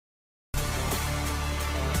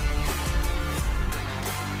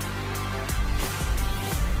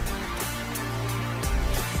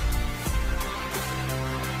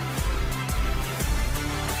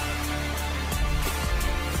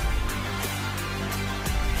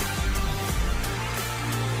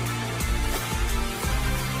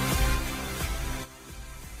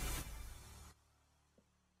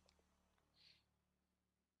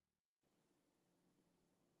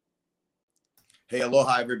Hey,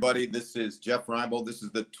 aloha, everybody. This is Jeff Reinbold. This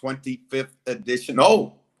is the 25th edition.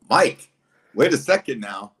 Oh, Mike, wait a second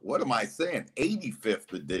now. What am I saying?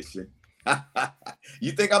 85th edition.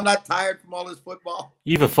 You think I'm not tired from all this football?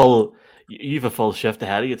 You've a full shift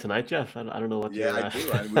ahead of you tonight, Jeff. I don't know what Yeah,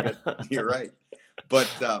 I do. You're right. But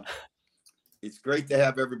it's great to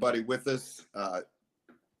have everybody with us.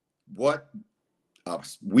 What a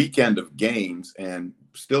weekend of games, and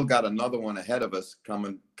still got another one ahead of us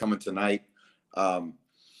coming tonight. Tell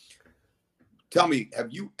me,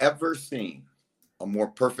 have you ever seen a more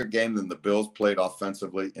perfect game than the Bills played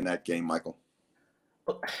offensively in that game, Michael?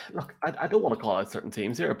 Look, I don't want to call out certain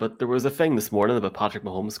teams here, but there was a thing this morning about Patrick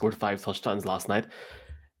Mahomes scored 5 touchdowns last night.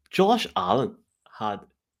 Josh Allen had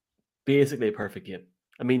basically a perfect game.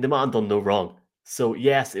 I mean, the man done no wrong. So,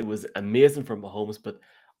 yes, it was amazing from Mahomes, but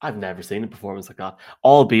I've never seen a performance like that.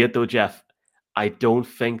 Albeit, though, Jeff, I don't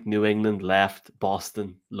think New England left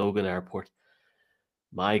Boston Logan Airport.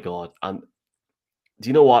 My God. And do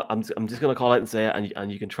you know what? I'm just going to call out and say it,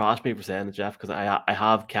 and you can trash me for saying it, Jeff, because I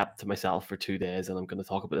have kept to myself for 2 days, and I'm going to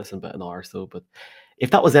talk about this in about an hour or so. But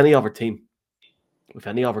if that was any other team, with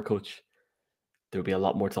any other coach, there would be a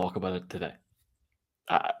lot more talk about it today.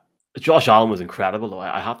 Josh Allen was incredible, though.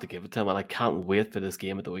 I have to give it to him, and I can't wait for this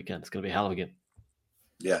game at the weekend. It's going to be a hell of a game.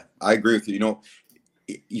 Yeah, I agree with you. You know,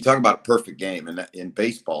 you talk about a perfect game, and in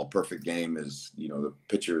baseball, a perfect game is, the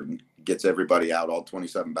pitcher gets everybody out, all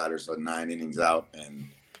 27 batters, 9 innings out, and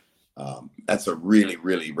that's a really,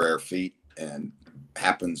 really rare feat, and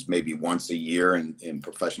happens maybe once a year in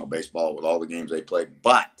professional baseball with all the games they play.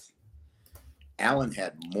 But Allen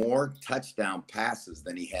had more touchdown passes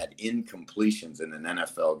than he had incompletions in an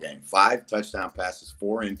NFL game. 5 touchdown passes,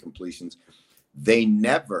 4 incompletions. They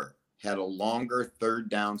never had a longer third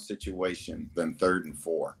down situation than 3rd and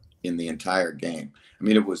 4 in the entire game. I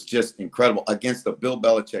mean, it was just incredible against the Bill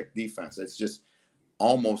Belichick defense. It's just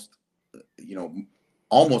almost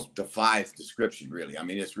defies description, really. I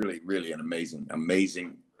mean, it's really, really an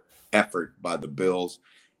amazing effort by the Bills.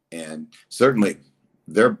 And certainly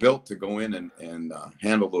they're built to go in and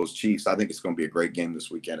handle those Chiefs. I think it's going to be a great game this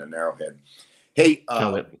weekend in Arrowhead. Hey,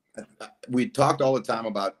 we talked all the time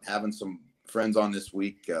about having some friends on this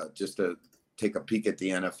week just to take a peek at the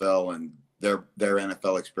NFL and their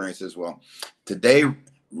NFL experiences. Well, today,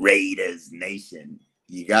 Raiders Nation,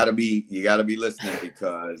 you gotta be listening,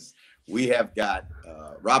 because we have got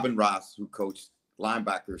Robin Ross, who coached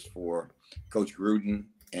linebackers for Coach Gruden,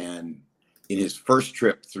 and in his first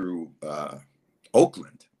trip through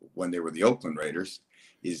Oakland, when they were the Oakland Raiders,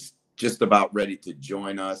 is just about ready to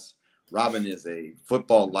join us. Robin is a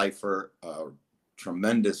football lifer, a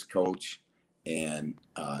tremendous coach, and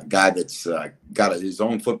a guy that's got his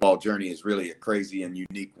own football journey is really a crazy and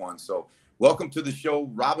unique one. So welcome to the show,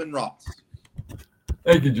 Robin Ross.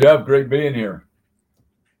 Thank you, Jeff. Great being here.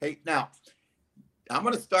 Hey, now, I'm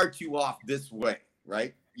going to start you off this way,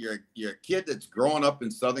 right? You're a kid that's growing up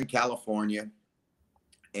in Southern California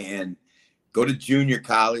and go to junior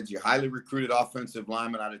college. You're highly recruited offensive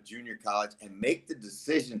lineman out of junior college, and make the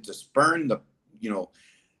decision to spurn the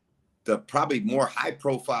probably more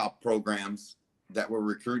high-profile programs that were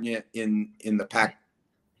recruiting you in the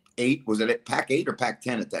Pac-8. Was it Pac-8 or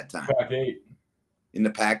Pac-10 at that time? Pac-8. In the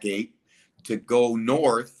Pac-8, to go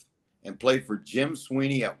north and play for Jim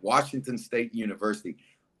Sweeney at Washington State University.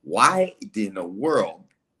 Why in the world?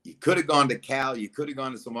 You could have gone to Cal, you could have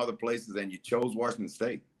gone to some other places, and you chose Washington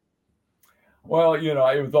State. Well, it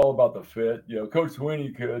was all about the fit. Coach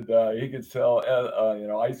Sweeney could sell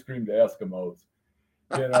ice cream to Eskimos.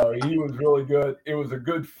 He was really good. It was a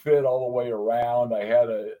good fit all the way around. I had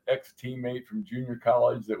an ex-teammate from junior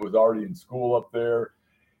college that was already in school up there.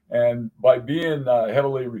 And by being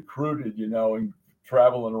heavily recruited, and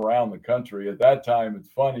traveling around the country, at that time,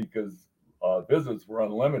 it's funny because visits were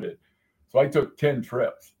unlimited. So I took 10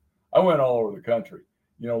 trips. I went all over the country,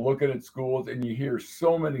 looking at schools, and you hear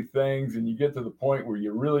so many things, and you get to the point where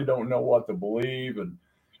you really don't know what to believe. And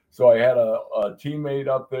so I had a teammate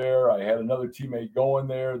up there. I had another teammate going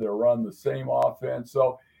there. They're running the same offense.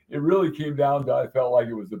 So it really came down to, I felt like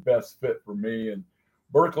it was the best fit for me. And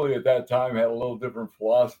Berkeley at that time had a little different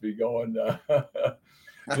philosophy going,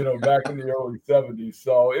 back in the early 70s.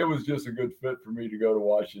 So it was just a good fit for me to go to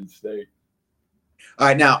Washington State. All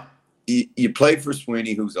right. Now, you played for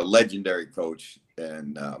Sweeney, who's a legendary coach,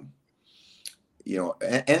 and,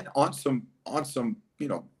 and on some,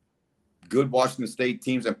 good Washington State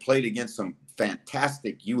teams, and played against some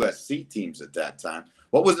fantastic USC teams at that time.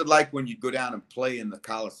 What was it like when you go down and play in the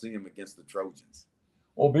Coliseum against the Trojans?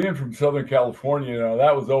 Well, being from Southern California,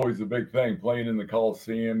 that was always a big thing, playing in the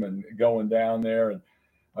Coliseum and going down there. And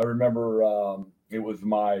I remember it was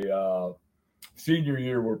my senior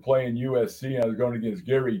year, we're playing USC, and I was going against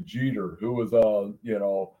Gary Jeter, who was a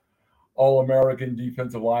All-American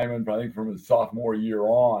defensive lineman, I think from his sophomore year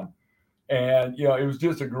on. And, it was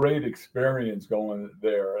just a great experience going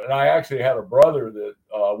there. And I actually had a brother that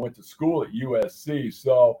went to school at USC.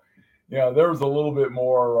 So, there was a little bit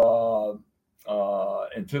more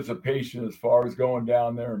anticipation as far as going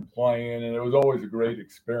down there and playing. And it was always a great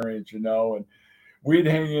experience, and we'd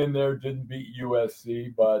hang in there, didn't beat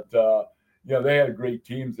USC, but, they had great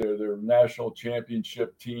teams there. They were national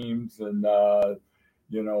championship teams. And, that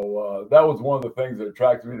was one of the things that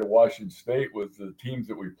attracted me to Washington State was the teams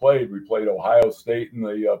that we played. We played Ohio State in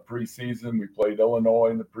the preseason. We played Illinois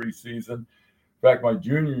in the preseason. In fact, my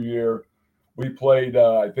junior year, we played,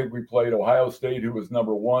 I think we played Ohio State, who was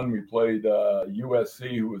number 1. We played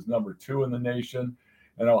USC, who was number 2 in the nation.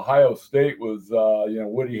 And Ohio State was,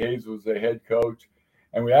 Woody Hayes was the head coach.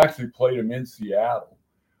 And we actually played him in Seattle,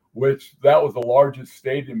 which that was the largest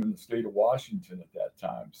stadium in the state of Washington at that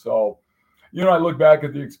time. So, I look back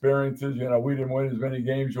at the experiences. We didn't win as many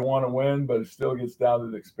games you want to win, but it still gets down to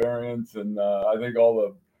the experience. And I think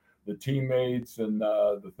all the teammates and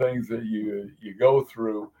the things that you go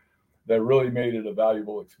through that really made it a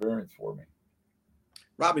valuable experience for me.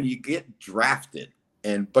 Robin, you get drafted,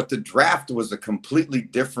 but the draft was a completely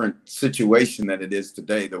different situation than it is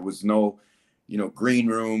today. There was no, green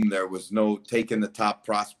room. There was no taking the top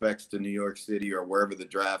prospects to New York City or wherever the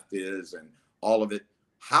draft is and all of it.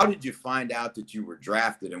 How did you find out that you were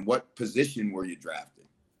drafted, and what position were you drafted?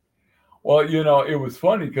 Well, it was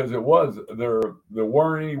funny because there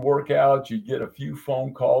weren't any workouts. You'd get a few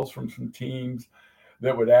phone calls from some teams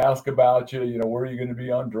that would ask about you, where are you going to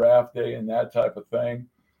be on draft day and that type of thing.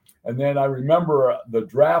 And then I remember the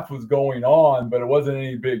draft was going on, but it wasn't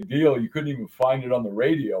any big deal. You couldn't even find it on the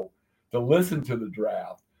radio to listen to the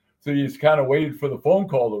draft. So you just kind of waited for the phone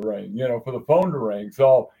call to ring, for the phone to ring.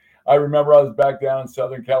 So I remember I was back down in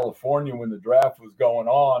Southern California when the draft was going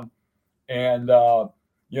on, and,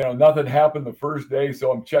 nothing happened the first day.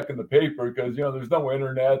 So I'm checking the paper because, there's no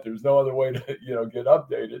internet. There's no other way to, get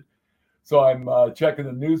updated. So I'm checking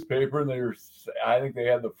the newspaper, and I think they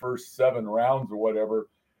had the first 7 rounds or whatever.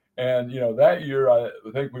 And, that year, I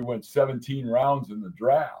think we went 17 rounds in the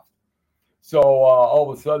draft. So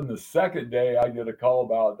all of a sudden, the second day, I get a call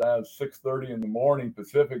about 6:30 in the morning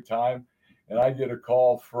Pacific time. And I get a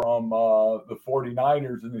call from the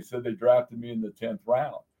 49ers, and they said they drafted me in the 10th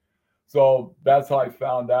round. So that's how I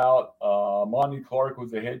found out. Monty Clark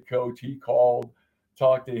was the head coach. He called,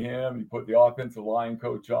 talked to him. He put the offensive line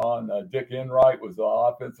coach on. Dick Enright was the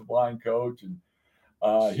offensive line coach. And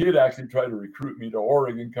he had actually tried to recruit me to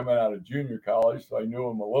Oregon coming out of junior college, so I knew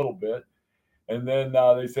him a little bit. And then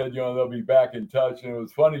they said, they'll be back in touch. And it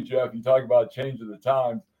was funny, Jeff, you talk about change of the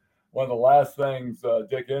times. One of the last things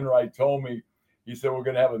Dick Enright told me, he said, we're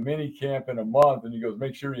going to have a mini camp in a month. And he goes,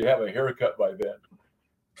 make sure you have a haircut by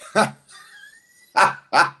then.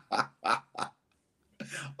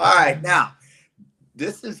 All right. Now,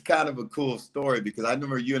 this is kind of a cool story because I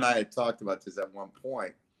remember you and I had talked about this at one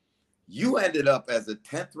point. You ended up as a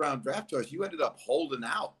 10th round draft choice. You ended up holding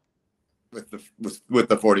out with the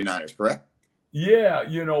 49ers, correct? Yeah,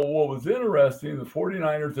 what was interesting, the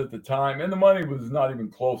 49ers at the time, and the money was not even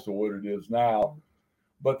close to what it is now,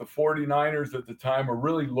 but the 49ers at the time were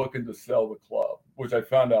really looking to sell the club, which I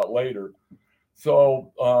found out later.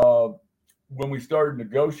 So when we started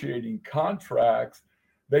negotiating contracts,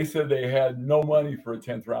 they said they had no money for a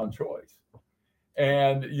 10th round choice.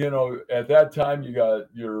 And, at that time, you got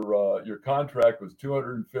your contract was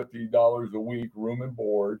 $250 a week, room and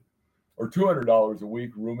board, or $200 a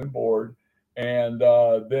week, room and board. And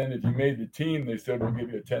then if you made the team, they said, we'll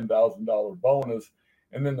give you a $10,000 bonus.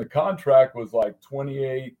 And then the contract was like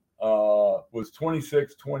 $26, $28,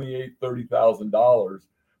 $30,000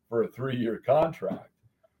 for a 3-year contract.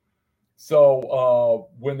 So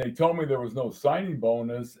when they told me there was no signing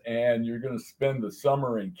bonus and you're going to spend the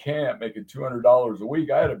summer in camp making $200 a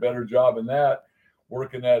week, I had a better job than that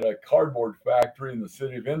working at a cardboard factory in the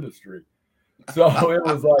City of Industry. So it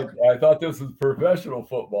was like, I thought this was professional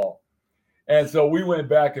football. And so we went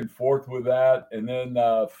back and forth with that. And then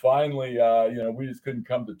finally, we just couldn't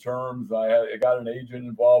come to terms. I got an agent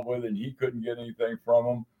involved with it, and he couldn't get anything from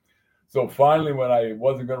him. So finally, when I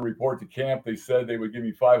wasn't going to report to camp, they said they would give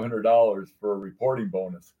me $500 for a reporting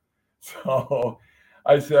bonus. So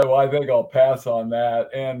I said, well, I think I'll pass on that,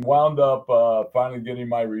 and wound up finally getting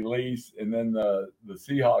my release. And then the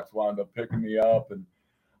Seahawks wound up picking me up, and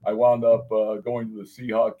I wound up going to the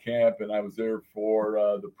Seahawk camp, and I was there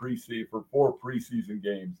for for 4 preseason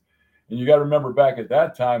games. And you got to remember, back at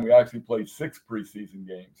that time, we actually played 6 preseason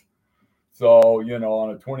games. So, on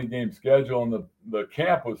a 20-game schedule, and the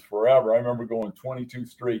camp was forever. I remember going 22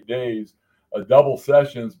 straight days, double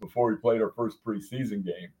sessions before we played our first preseason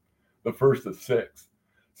game, the first of 6.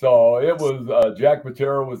 So it was Jack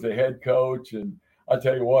Patera was the head coach, and I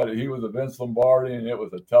tell you what, he was a Vince Lombardi, and it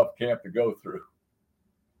was a tough camp to go through.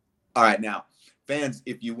 All right, now, fans,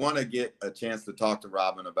 if you want to get a chance to talk to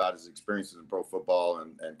Robin about his experiences in pro football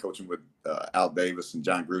and coaching with Al Davis and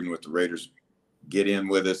John Gruden with the Raiders, get in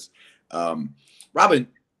with us. Robin,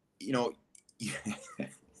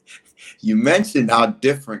 you mentioned how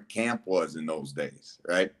different camp was in those days,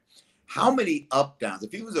 right? How many up downs?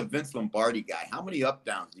 If he was a Vince Lombardi guy, how many up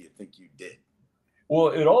downs do you think you did? Well,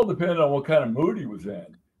 it all depended on what kind of mood he was in.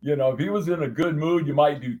 If he was in a good mood, you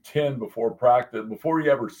might do 10 before practice, before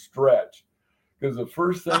you ever stretch. Because the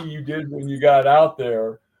first thing you did when you got out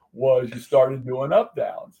there was you started doing up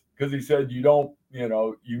downs. Because he said you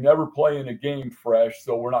never play in a game fresh,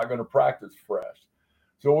 so we're not going to practice fresh.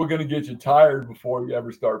 So we're going to get you tired before you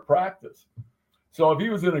ever start practice. So if he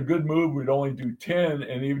was in a good mood, we'd only do 10,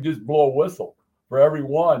 and he would just blow a whistle for every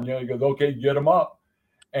one. He goes, okay, get him up.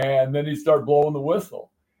 And then he'd start blowing the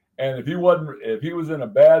whistle. And if he was in a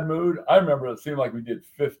bad mood, I remember it seemed like we did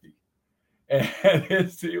 50. And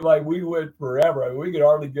it seemed like we went forever. I mean, we could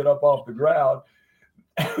hardly get up off the ground.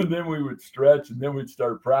 And then we would stretch, and then we'd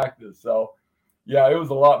start practice. So, yeah, it was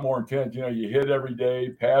a lot more intense. You hit every day.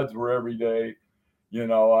 Pads were every day.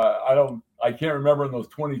 I can't remember in those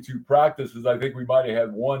 22 practices. I think we might have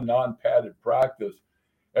had one non-padded practice.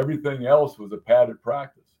 Everything else was a padded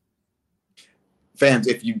practice. Fans,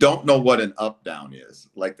 if you don't know what an up down is,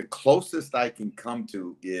 like the closest I can come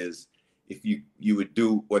to is if you would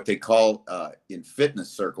do what they call in fitness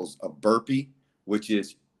circles a burpee, which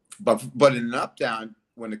is, but in an up down,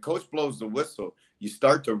 when the coach blows the whistle, you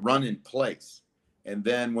start to run in place, and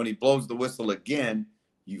then when he blows the whistle again,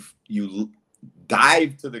 you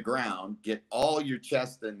dive to the ground, get all your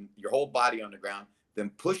chest and your whole body on the ground,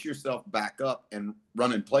 then push yourself back up and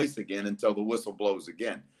run in place again until the whistle blows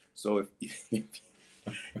again. So if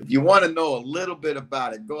you want to know a little bit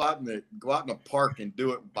about it, go out in the park and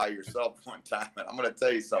do it by yourself one time. And I'm going to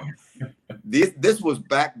tell you something. This was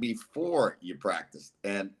back before you practiced,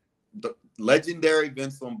 and the legendary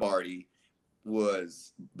Vince Lombardi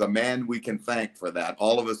was the man we can thank for that.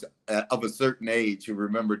 All of us of a certain age who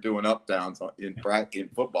remember doing up downs in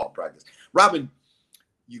football practice. Robin,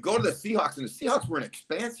 you go to the Seahawks, and the Seahawks were an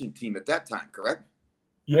expansion team at that time, correct?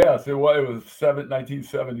 Yes, it was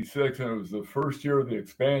 1976, and it was the first year of the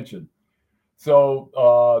expansion. So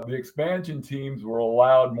the expansion teams were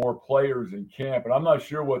allowed more players in camp, and I'm not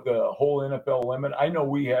sure what the whole NFL limit. I know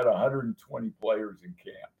we had 120 players in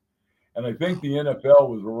camp, and I think the NFL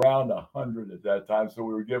was around 100 at that time, so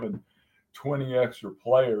we were given 20 extra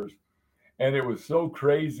players. And it was so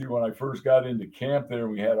crazy when I first got into camp there,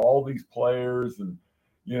 and we had all these players and,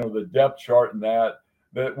 the depth chart and that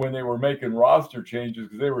when they were making roster changes,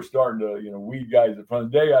 because they were starting to, weed guys. From the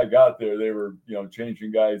day I got there, they were,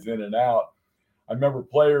 changing guys in and out. I remember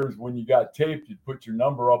players, when you got taped, you'd put your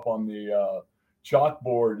number up on the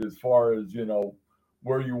chalkboard as far as,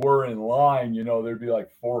 where you were in line. There'd be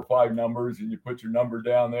like 4 or 5 numbers, and you put your number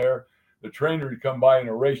down there. The trainer would come by and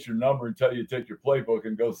erase your number and tell you to take your playbook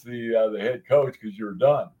and go see the head coach because you're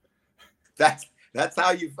done. That's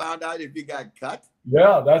how you found out if you got cut?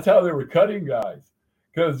 Yeah, that's how they were cutting guys.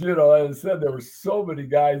 Because, as I said, there were so many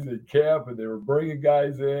guys at camp, and they were bringing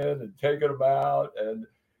guys in and taking them out. And,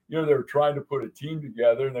 they were trying to put a team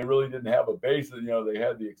together, and they really didn't have a base. They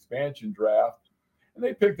had the expansion draft. And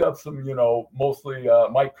they picked up some, mostly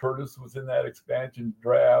Mike Curtis was in that expansion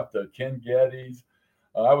draft, Ken Geddes.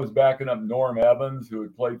 I was backing up Norm Evans, who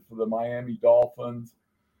had played for the Miami Dolphins.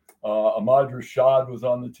 Ahmad Rashad was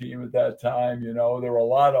on the team at that time. There were a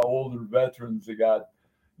lot of older veterans that got,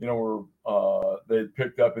 they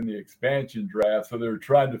picked up in the expansion draft. So they were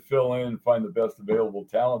trying to fill in, find the best available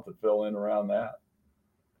talent to fill in around that.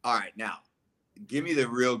 All right, now, give me the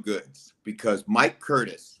real goods, because Mike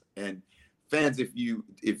Curtis, and fans, if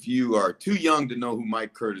you are too young to know who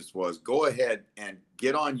Mike Curtis was, go ahead and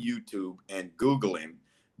get on YouTube and Google him,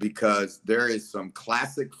 because there is some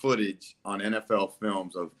classic footage on NFL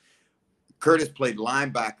films of Curtis played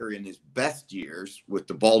linebacker in his best years with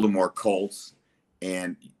the Baltimore Colts.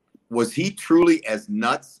 And was he truly as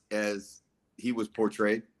nuts as he was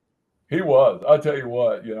portrayed? He was. I'll tell you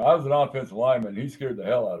what, I was an offensive lineman. He scared the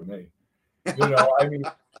hell out of me. I mean,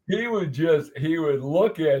 he would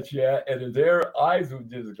look at you, and his eyes would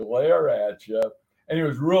just glare at you. And he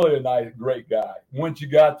was really a great guy once you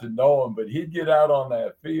got to know him. But he'd get out on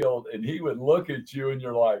that field, and he would look at you, and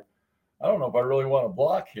you're like, I don't know if I really want to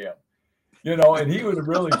block him. And he would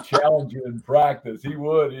really challenge you in practice. He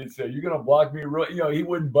would. He'd say, "You're going to block me?" He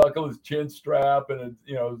wouldn't buckle his chin strap, and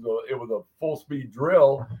it was a full speed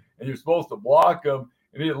drill, and you're supposed to block him.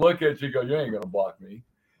 And he'd look at you, and go, "You ain't going to block me."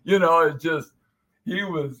 It just he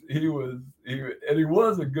was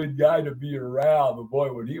a good guy to be around. But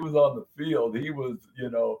boy, when he was on the field, he was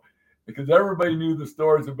because everybody knew the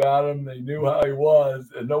stories about him. They knew how he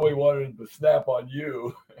was, and nobody wanted him to snap on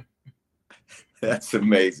you. That's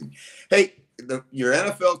amazing. Hey, your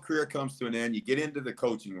NFL career comes to an end. You get into the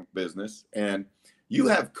coaching business, and you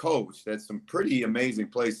have coached at some pretty amazing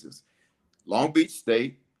places. Long Beach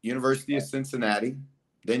State, University of Cincinnati.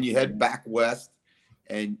 Then you head back west,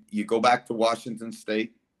 and you go back to Washington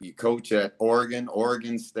State. You coach at Oregon,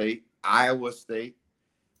 Oregon State, Iowa State.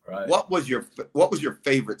 Right. What was your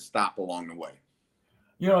favorite stop along the way?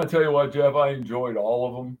 I tell you what, Jeff, I enjoyed all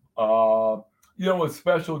of them. It was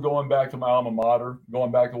special going back to my alma mater,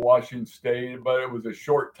 going back to Washington State, but it was a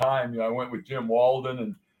short time. I went with Jim Walden,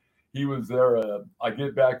 and he was there. I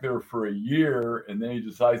get back there for a year, and then he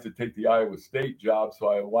decides to take the Iowa State job, so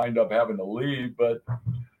I wind up having to leave. But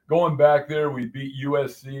going back there, we beat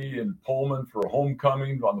USC in Pullman for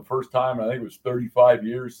homecoming on the first time. I think it was 35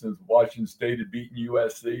 years since Washington State had beaten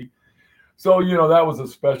USC. So, that was a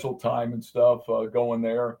special time and stuff going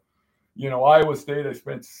there. Iowa State, I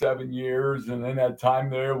spent 7 years, and in that time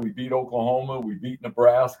there, we beat Oklahoma, we beat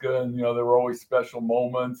Nebraska, and, there were always special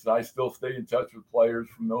moments. I still stay in touch with players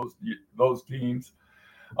from those teams.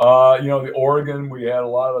 The Oregon, we had a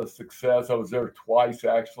lot of success. I was there twice,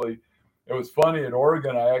 actually. It was funny, at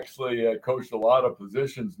Oregon, I actually coached a lot of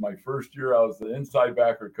positions. My first year, I was the inside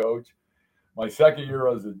backer coach. My second year,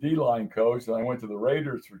 I was the D-line coach, and I went to the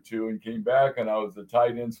Raiders for 2 and came back, and I was the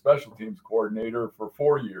tight end special teams coordinator for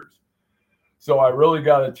 4 years. So I really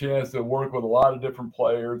got a chance to work with a lot of different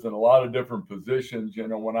players and a lot of different positions,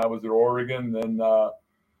 when I was at Oregon. Then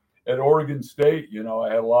at Oregon State, I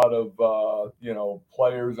had a lot of,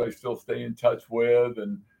 players I still stay in touch with,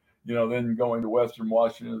 and, then going to Western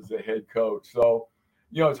Washington as a head coach. So,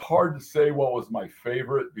 it's hard to say what was my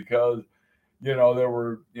favorite because, there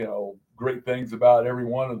were, great things about every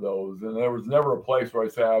one of those. And there was never a place where I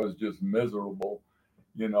say I was just miserable,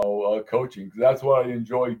 coaching. 'Cause that's what I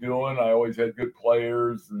enjoy doing. I always had good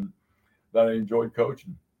players and that I enjoyed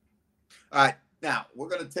coaching. All right. Now we're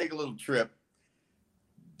going to take a little trip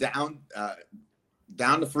down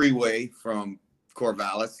the freeway from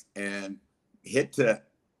Corvallis and hit to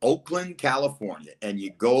Oakland, California, and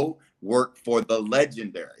you go work for the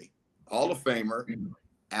legendary Hall of Famer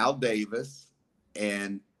Al Davis.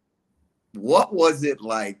 And what was it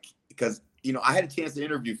like? Because I had a chance to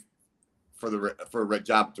interview for a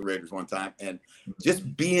job at the Raiders one time, and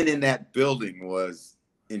just being in that building was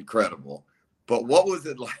incredible. But what was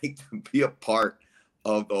it like to be a part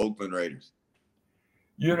of the Oakland Raiders?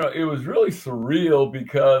 It was really surreal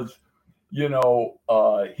because he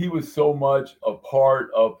was so much a part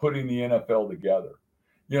of putting the NFL together.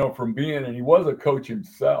 From being, and he was a coach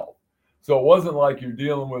himself. So it wasn't like you're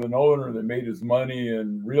dealing with an owner that made his money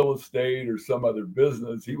in real estate or some other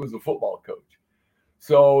business. He was a football coach.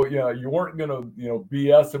 So, you weren't going to,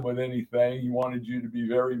 BS him with anything. He wanted you to be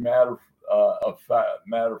very matter of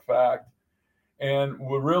fact. And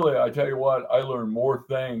really, I tell you what, I learned more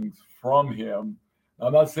things from him.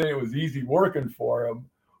 I'm not saying it was easy working for him,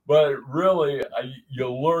 but really,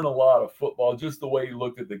 you learn a lot of football, just the way he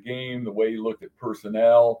looked at the game, the way he looked at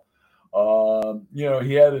personnel.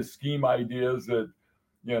 He had his scheme ideas that,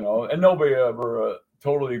 and nobody ever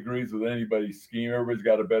totally agrees with anybody's scheme. Everybody's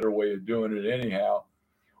got a better way of doing it anyhow.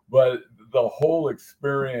 But the whole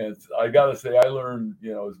experience, I got to say, I learned,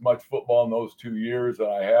 as much football in those 2 years that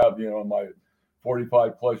I have, in my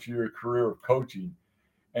 45 plus year career of coaching.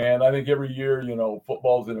 And I think every year,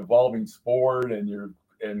 football's an evolving sport,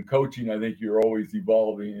 and coaching, I think you're always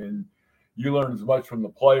evolving, and you learn as much from the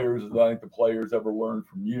players as I think the players ever learn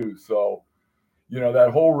from you. So,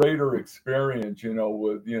 that whole Raider experience,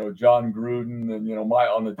 with, John Gruden and,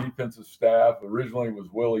 on the defensive staff, originally was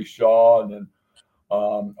Willie Shaw, and then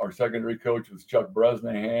our secondary coach was Chuck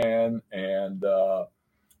Bresnahan, and,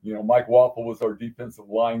 Mike Waffle was our defensive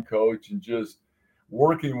line coach, and just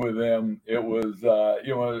working with them, it was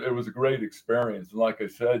a great experience. And like I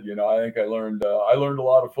said, I think I learned a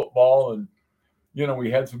lot of football, and, we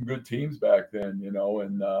had some good teams back then,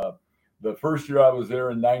 and the first year I was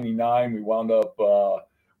there in '99, we wound up,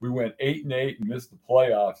 we went 8-8 and missed the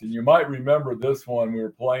playoffs. And you might remember this one. We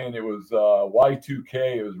were playing, it was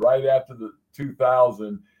Y2K. It was right after the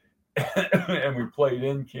 2000, and we played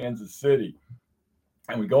in Kansas City.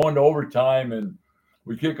 And we go into overtime, and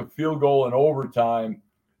we kick a field goal in overtime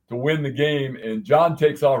to win the game, and John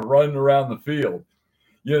takes off running around the field,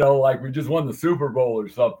 like we just won the Super Bowl or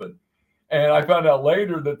something. And I found out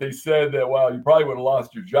later that they said that, well, you probably would have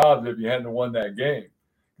lost your jobs if you hadn't won that game.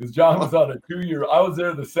 Because John was on a 2-year, I was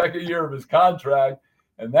there the second year of his contract,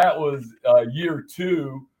 and that was year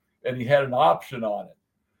 2, and he had an option on it.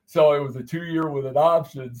 So it was a 2-year with an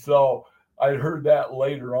option. So I heard that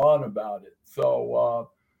later on about it. So,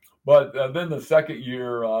 but then the second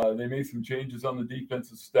year, they made some changes on the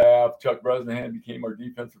defensive staff. Chuck Bresnahan became our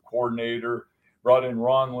defensive coordinator, brought in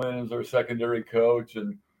Ron Lynn as our secondary coach,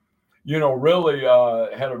 and really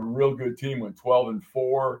had a real good team. Went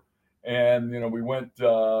 12-4, and we went to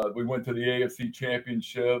the AFC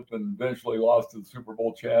Championship and eventually lost to the Super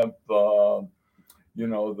Bowl champ, the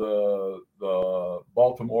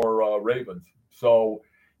Baltimore Ravens. So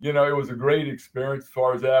it was a great experience as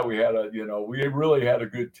far as that. We had we really had a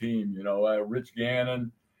good team. Rich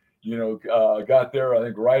Gannon, got there I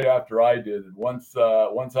think right after I did. And once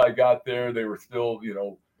I got there, they were still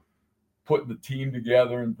putting the team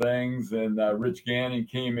together and things. And Rich Gannon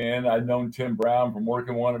came in. I'd known Tim Brown from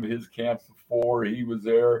working one of his camps before. He was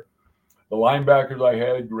there. The linebackers I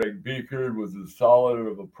had, Greg Beekard was as solid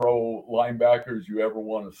of a pro linebacker as you ever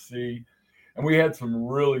want to see. And we had some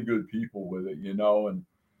really good people with it, and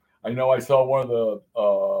I know I saw one of the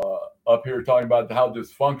up here talking about how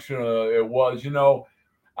dysfunctional it was.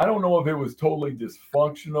 I don't know if it was totally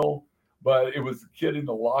dysfunctional, but it was getting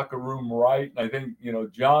the locker room right. And I think,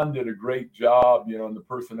 John did a great job, and the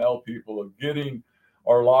personnel people of getting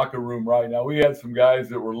our locker room right. Now, we had some guys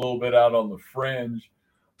that were a little bit out on the fringe,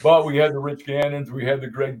 but we had the Rich Gannons, we had the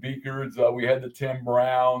Greg Beekards, we had the Tim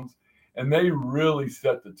Browns, and they really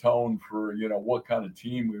set the tone for, what kind of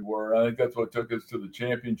team we were. I think that's what took us to the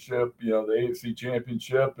championship, the AFC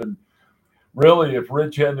Championship. And really, if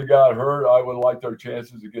Rich hadn't got hurt, I would have liked our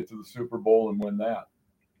chances to get to the Super Bowl and win that.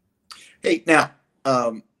 Hey, now,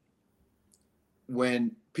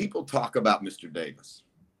 when people talk about Mr. Davis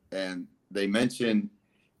and they mention,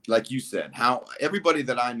 like you said, how everybody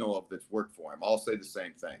that I know of that's worked for him all say the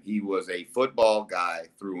same thing. He was a football guy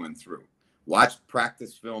through and through. Watched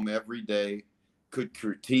practice film every day, could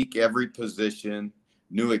critique every position,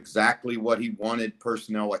 knew exactly what he wanted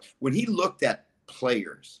personnel-wise. When he looked at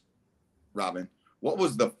players, Robin, what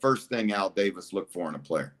was the first thing Al Davis looked for in a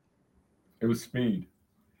player? It was speed.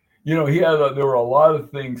 There were a lot of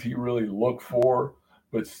things he really looked for,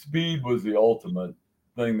 but speed was the ultimate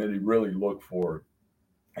thing that he really looked for.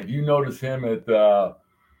 If you notice him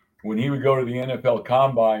when he would go to the NFL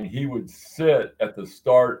Combine, he would sit at the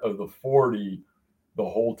start of the 40 the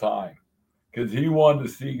whole time because he wanted to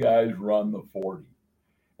see guys run the 40.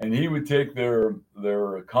 And he would take their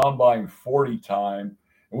Combine 40 time.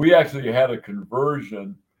 And we actually had a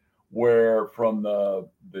conversion where from the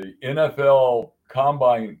NFL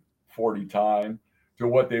Combine 40 time to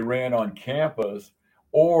what they ran on campus,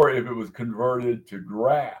 or if it was converted to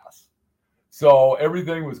grass. So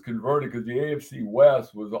everything was converted because the AFC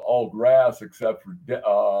West was all grass except for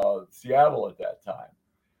Seattle at that time.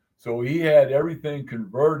 So he had everything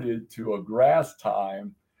converted to a grass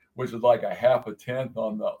time, which was like a half a tenth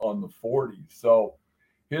on the 40. So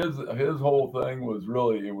his whole thing was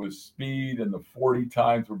really, it was speed, and the 40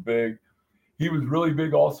 times were big. He was really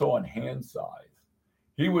big also on hand size.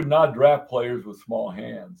 He would not draft players with small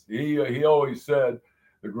hands. He always said,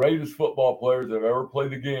 the greatest football players that have ever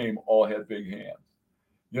played the game all had big hands.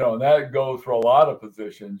 And that goes for a lot of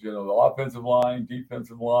positions, the offensive line,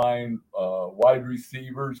 defensive line, wide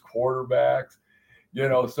receivers, quarterbacks,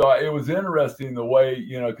 so it was interesting the way,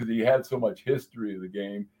 because he had so much history of the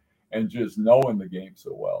game and just knowing the game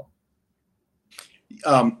so well.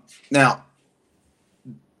 Now,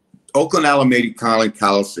 Oakland Alameda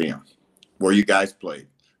Coliseum, where you guys played,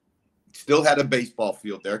 still had a baseball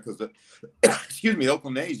field there because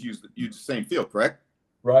Oakland A's used the same field, correct?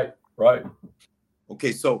 Right.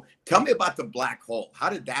 Okay, so tell me about the black hole. How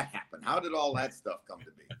did that happen? How did all that stuff come to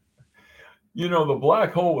be? The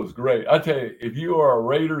black hole was great. I tell you, if you are a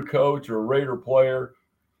Raider coach or a Raider player,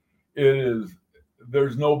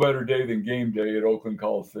 there's no better day than game day at Oakland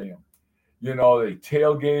Coliseum. They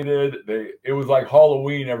tailgated. It was like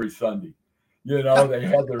Halloween every Sunday. They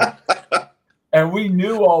had their and we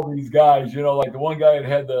knew all these guys, like the one guy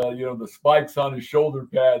had the spikes on his shoulder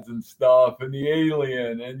pads and stuff, and the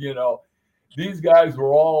alien, and these guys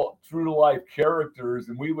were all true to life characters,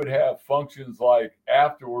 and we would have functions like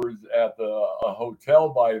afterwards at a hotel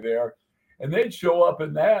by there, and they'd show up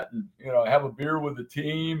in that and have a beer with the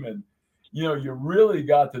team, and you really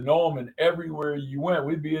got to know them. And everywhere you went,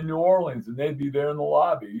 we'd be in New Orleans and they'd be there in the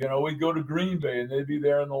lobby. We'd go to Green Bay and they'd be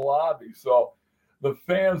there in the lobby. So the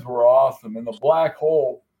fans were awesome. And the black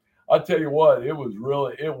hole, I'll tell you what, it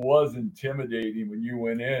was intimidating when you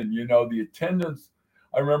went in. You know, the attendance,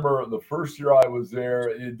 I remember the first year I was there,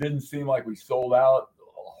 it didn't seem like we sold out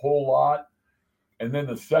a whole lot. And then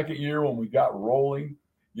the second year when we got rolling,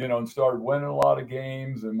 you know, and started winning a lot of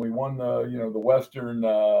games, and we won the, you know, the Western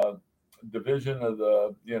division of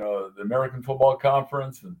the, you know, the American Football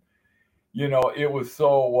Conference. And, you know, it was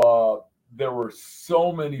so, there were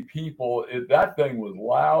so many people. That thing was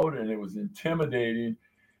loud and it was intimidating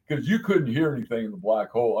because you couldn't hear anything in the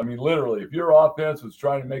black hole. I mean, literally, if your offense was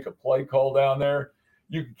trying to make a play call down there,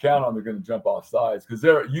 you could count on they're going to jump off sides because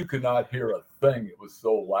there you could not hear a thing. It was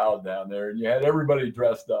so loud down there, and you had everybody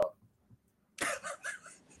dressed up.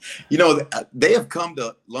 You know, they have come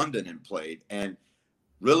to London and played, and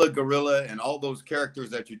Rilla Gorilla and all those characters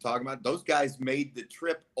that you're talking about, those guys made the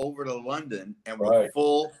trip over to London and were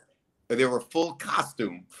full. They were full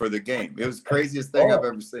costume for the game. It was the craziest thing I've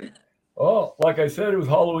ever seen. Oh, like I said, it was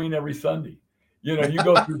Halloween every Sunday. You know, you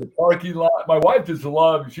go through the parking lot. My wife just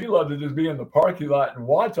she loved to just be in the parking lot and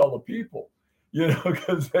watch all the people, you know,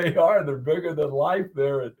 because they're bigger than life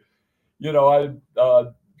there. And, you know,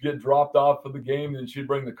 I'd get dropped off for the game, and she'd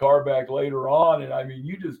bring the car back later on. And I mean,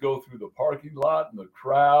 you just go through the parking lot and the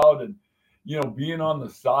crowd and, you know, being on the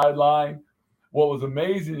sideline. What was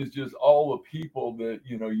amazing is just all the people that,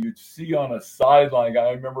 you know, you'd see on a sideline.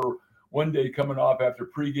 I remember one day coming off after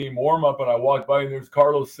pregame warm-up, and I walked by, and there's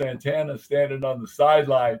Carlos Santana standing on the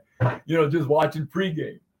sideline, you know, just watching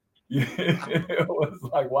pregame. It was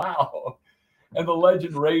like, wow. And the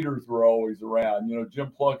Legend Raiders were always around. You know,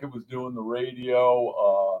 Jim Plunkett was doing the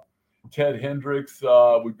radio. Ted Hendricks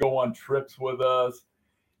would go on trips with us.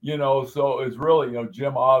 You know, so it's really, you know,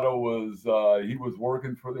 Jim Otto was, he was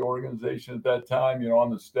working for the organization at that time. You know, on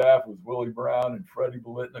the staff was Willie Brown and Freddie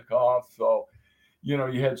Bolitnikoff. So, you know,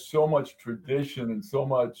 you had so much tradition, and so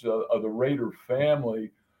much of the Raider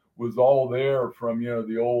family was all there from, you know,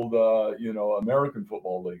 the old, you know, American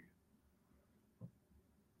Football League.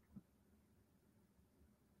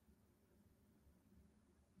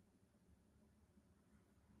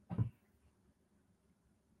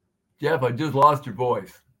 Jeff, I just lost your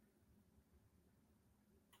voice.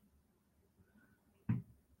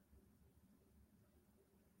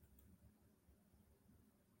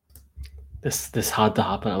 This had to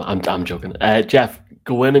happen. I'm joking. Jeff,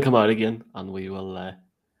 go in and come out again, and we will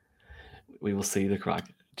see the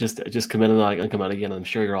crack. Just come in and come out again. I'm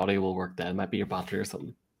sure your audio will work then. It might be your battery or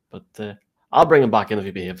something. But I'll bring him back in if he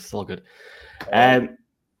behaves. It's all good.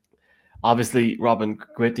 Obviously, Robin,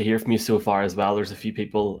 great to hear from you so far as well. There's a few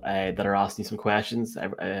people that are asking you some questions.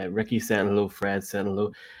 Ricky saying hello. Fred saying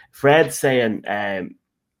hello. Fred saying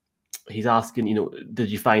he's asking, you know, did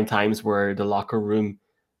you find times where the locker room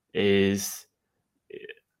is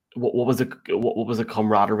what was the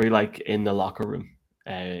camaraderie like in the locker room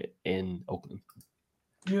in Oakland?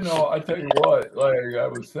 You know, I tell you what, like I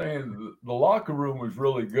was saying, the locker room was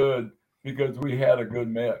really good because we had a good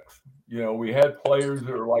mix. You know, we had players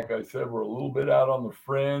that were, like I said, were a little bit out on the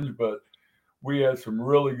fringe, but we had some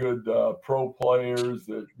really good pro players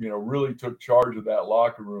that, you know, really took charge of that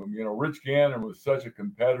locker room. You know, Rich Gannon was such a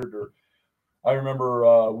competitor. I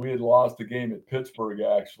remember we had lost a game at Pittsburgh,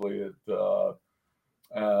 actually, at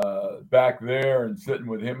back there, and sitting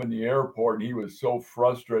with him in the airport, and he was so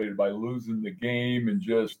frustrated by losing the game, and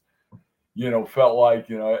just, you know, felt like,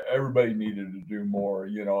 you know, everybody needed to do more,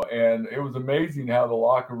 you know. And it was amazing how the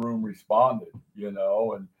locker room responded, you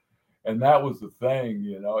know, and that was the thing,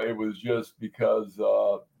 you know. It was just because,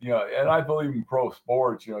 you know, and I believe in pro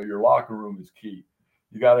sports, you know, your locker room is key.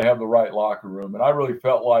 You got to have the right locker room. And I really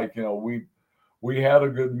felt like, you know, we had a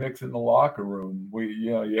good mix in the locker room.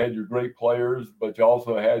 You know, you had your great players, but you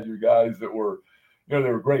also had your guys that were, you know,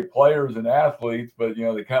 they were great players and athletes, but, you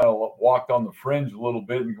know, they kind of walked on the fringe a little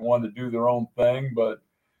bit and wanted to do their own thing. But,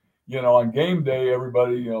 you know, on game day,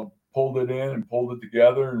 everybody, you know, pulled it in and pulled it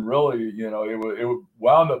together. And really, you know, it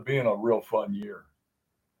wound up being a real fun year.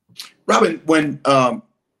 Robin,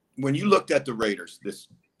 when you looked at the Raiders this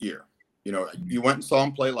year, you know, you went and saw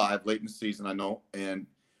them play live late in the season, I know, and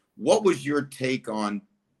what was your take on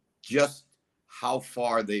just how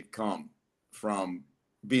far they've come from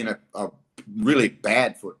being a really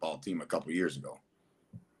bad football team a couple of years ago?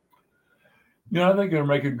 You know, I think they're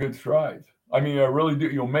making good strides. I mean, I really do.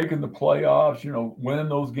 You know, making the playoffs, you know, winning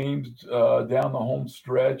those games down the home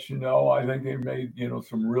stretch, you know, I think they made, you know,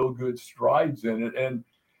 some real good strides in it. And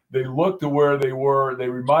they look to where they were. They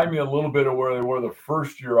remind me a little bit of where they were the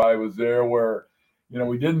first year I was there, where, you know,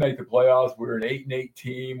 we didn't make the playoffs. We were an 8-8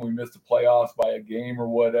 team. We missed the playoffs by a game or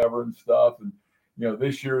whatever and stuff. And, you know,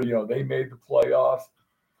 this year, you know, they made the playoffs.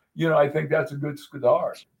 You know, I think that's a good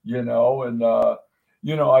start, you know. And,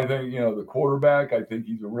 I think, the quarterback, I think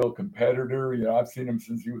he's a real competitor. I've seen him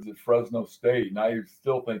since he was at Fresno State, and I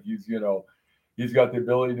still think he's got the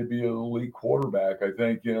ability to be an elite quarterback. I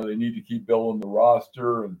think, they need to keep building the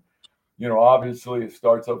roster. And, obviously it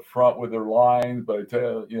starts up front with their lines. But I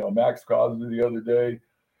tell you, Max Crosby the other day,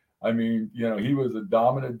 I mean, he was a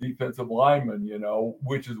dominant defensive lineman,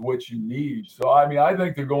 which is what you need. So, I mean, I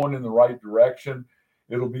think they're going in the right direction.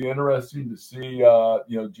 It'll be interesting to see,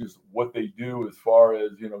 just what they do as far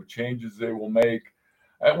as, changes they will make,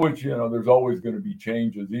 at which, there's always going to be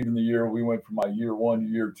changes. Even the year we went from my year one to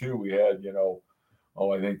year two, we had,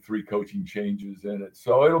 I think 3 coaching changes in it.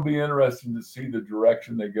 So it'll be interesting to see the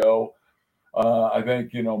direction they go. I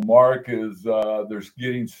think, Mark is, they're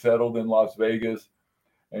getting settled in Las Vegas.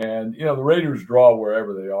 And, the Raiders draw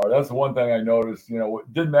wherever they are. That's the one thing I noticed.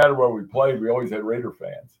 It didn't matter where we played. We always had Raider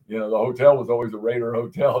fans. The hotel was always a Raider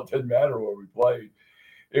hotel. It didn't matter where we played.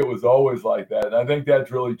 It was always like that. And I think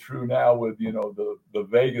that's really true now with, the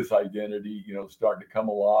Vegas identity, starting to come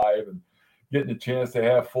alive and getting a chance to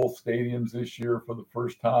have full stadiums this year for the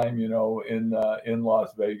first time, in Las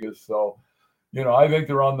Vegas. So, I think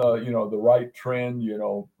they're on the, the right trend.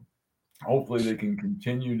 Hopefully they can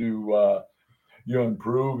continue to,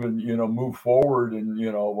 improve and, move forward and,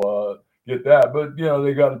 get that. But,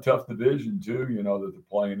 they got a tough division too, that they're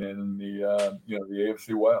playing in the, the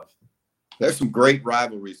AFC West. There's some great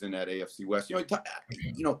rivalries in that AFC West.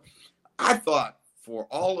 I thought for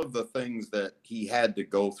all of the things that he had to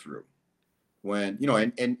go through when,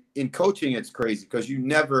 and in coaching, it's crazy because you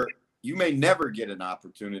may never get an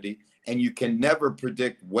opportunity and you can never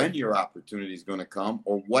predict when your opportunity is going to come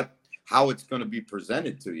or how it's going to be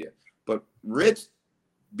presented to you. But Rich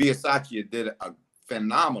Bisaccia did a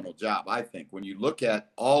phenomenal job, I think, when you look at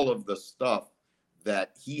all of the stuff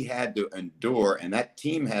that he had to endure and that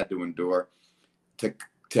team had to endure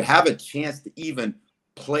to have a chance to even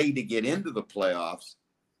play to get into the playoffs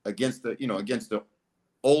against the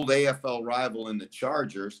old AFL rival in the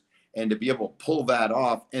Chargers, and to be able to pull that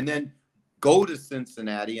off and then go to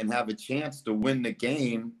Cincinnati and have a chance to win the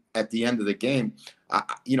game at the end of the game. I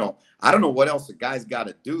don't know what else the guy's got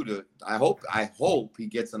to do I hope he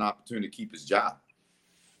gets an opportunity to keep his job.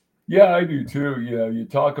 Yeah, I do too. You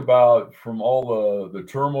talk about from all the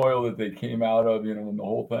turmoil that they came out of, when the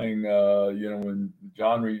whole thing, when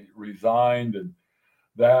John resigned and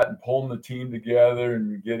that, and pulling the team together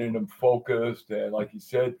and getting them focused and, like you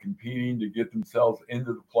said, competing to get themselves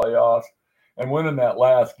into the playoffs and winning that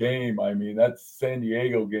last game. I mean, that San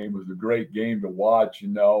Diego game was a great game to watch,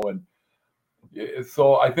 and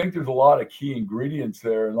so I think there's a lot of key ingredients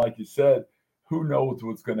there. And like you said, who knows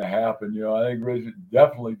what's going to happen? I think Richard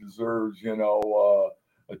definitely deserves,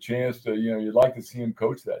 a chance to, you'd like to see him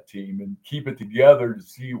coach that team and keep it together to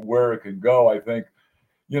see where it can go. I think,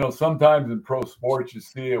 sometimes in pro sports, you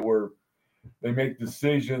see it where they make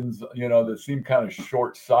decisions, that seem kind of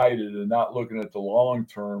short-sighted and not looking at the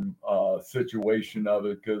long-term situation of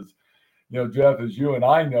it. Because, Jeff, as you and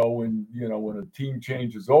I know, when a team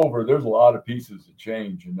changes over, there's a lot of pieces to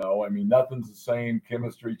change, I mean, nothing's the same.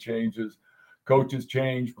 Chemistry changes. Coaches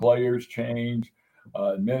change, players change,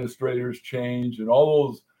 administrators change, and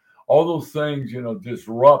all those things,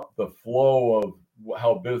 disrupt the flow of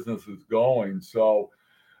how business is going. So,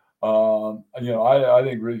 I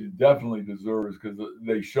think Richard definitely deserves, because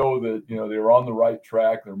they show that, they're on the right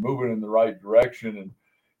track, they're moving in the right direction. And,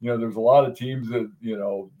 there's a lot of teams that,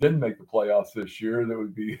 didn't make the playoffs this year that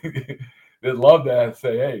would be, they'd love to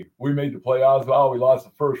say, hey, we made the playoffs. Well, we lost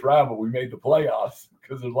the first round, but we made the playoffs,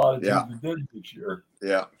 because there's a lot of teams that did this year.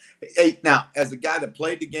 Yeah. Hey, now, as a guy that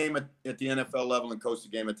played the game at the NFL level and coached the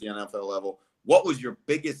game at the NFL level, what was your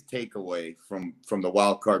biggest takeaway from the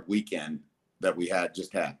wild card weekend that we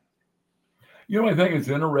just had? I think it's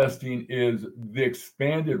interesting is the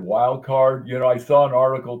expanded wild card. I saw an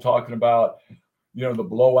article talking about, the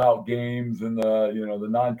blowout games and the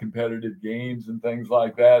non-competitive games and things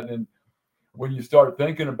like that. And when you start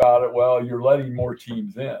thinking about it, well, you're letting more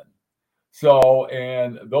teams in. So,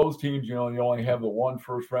 and those teams, you only have the one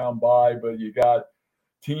first round bye, but you got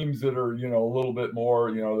teams that are, a little bit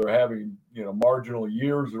more, they're having, marginal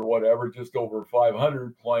years or whatever, just over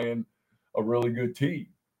 500 playing a really good team.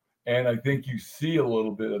 And I think you see a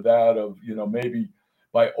little bit of that of, maybe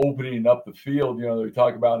by opening up the field, they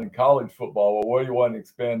talk about in college football, well, what do you want to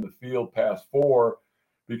expand the field past 4?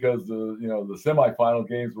 Because the semifinal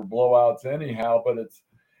games were blowouts anyhow, but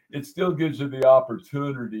it still gives you the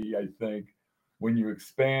opportunity, I think, when you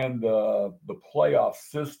expand the playoff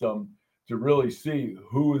system to really see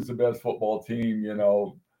who is the best football team, in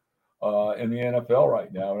the NFL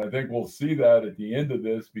right now. And I think we'll see that at the end of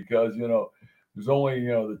this, because, there's only,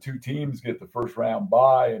 the two teams get the first round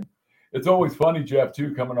bye. And it's always funny, Jeff,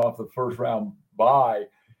 too, coming off the first round bye.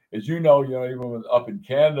 As you know, even up in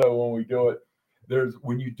Canada when we do it, there's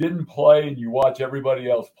when you didn't play and you watch everybody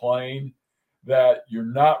else playing, that you're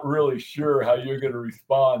not really sure how you're going to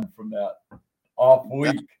respond from that off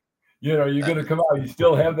week. You're going to come out, you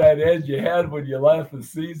still have that edge you had when you left the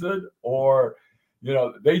season, or,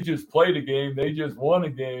 they just played a game, they just won a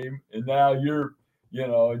game, and now you're,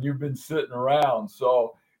 and you've been sitting around.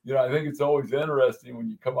 So, I think it's always interesting when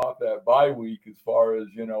you come off that bye week as far as,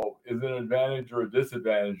 is it an advantage or a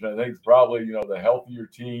disadvantage? And I think it's probably, the healthier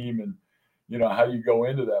team and, how you go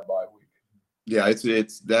into that bye week. Yeah,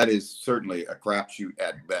 that is certainly a crapshoot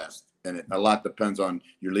at best. And a lot depends on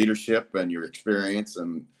your leadership and your experience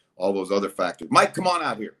and all those other factors. Mike, come on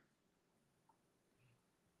out here.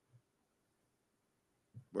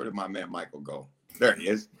 Where did my man Michael go? There he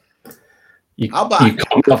is. How about you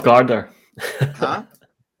caught me off guard there? Huh?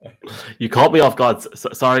 You caught me off guard.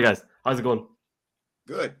 Sorry, guys. How's it going?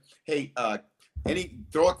 Good. Hey,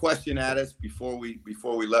 throw a question at us before we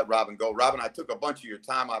let Robin go. Robin, I took a bunch of your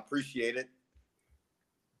time. I appreciate it.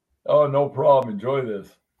 Oh, no problem. Enjoy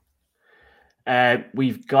this.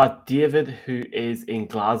 We've got David, who is in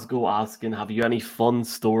Glasgow, asking, have you any fun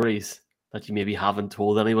stories that you maybe haven't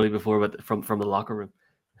told anybody before, but from the locker room?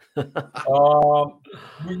 What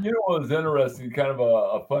was interesting, kind of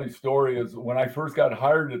a funny story, is when I first got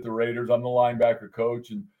hired at the Raiders, I'm the linebacker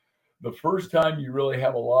coach, and the first time you really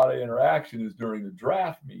have a lot of interaction is during the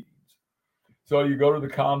draft meetings. So you go to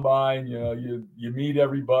the combine, you meet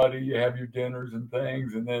everybody, you have your dinners and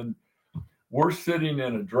things, and then we're sitting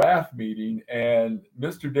in a draft meeting, and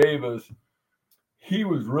Mr. Davis, he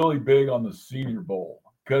was really big on the Senior Bowl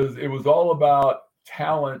because it was all about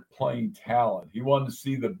talent playing talent. He wanted to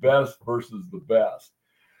see the best versus the best.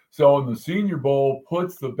 So in the Senior Bowl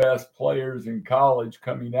puts the best players in college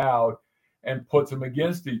coming out and puts them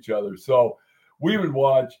against each other. So we would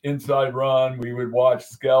watch Inside Run, we would watch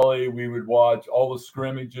Skelly, we would watch all the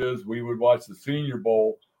scrimmages, we would watch the Senior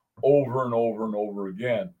Bowl over and over and over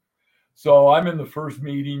again. So I'm in the first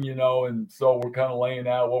meeting, and so we're kind of laying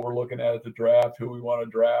out what we're looking at the draft, who we want to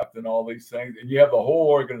draft and all these things. And you have the whole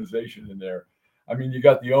organization in there. I mean, you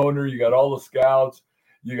got the owner, you got all the scouts,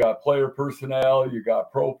 you got player personnel, you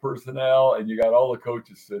got pro personnel, and you got all the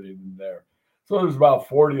coaches sitting in there. So there's about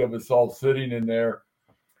 40 of us all sitting in there.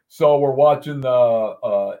 So we're watching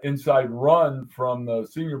the inside run from the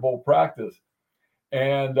Senior Bowl practice.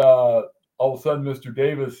 And all of a sudden, Mr.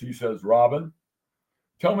 Davis, he says, Robin,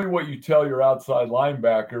 tell me what you tell your outside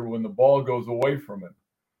linebacker when the ball goes away from him.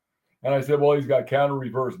 And I said, well, he's got counter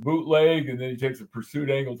reverse bootleg, and then he takes a pursuit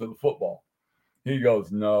angle to the football. He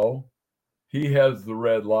goes, no, he has the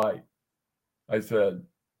red light. I said,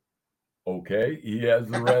 okay, he has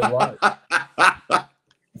the red light.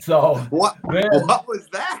 So what was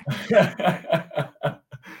that?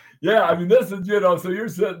 Yeah, I mean, this is, so you're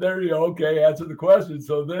sitting there, okay, answer the question.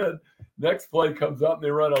 So then next play comes up and they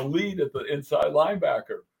run a lead at the inside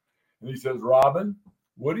linebacker. And he says, Robin,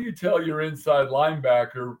 what do you tell your inside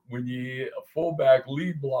linebacker when a fullback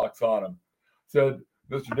lead blocks on him? Said,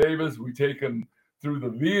 Mr. Davis, we take him through the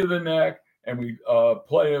V of the neck and we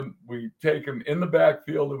play him. We take him in the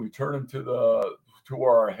backfield and we turn him to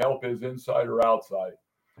where our help is, inside or outside.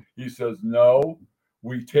 He says, no,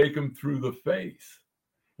 we take him through the face.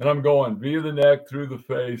 And I'm going V of the neck, through the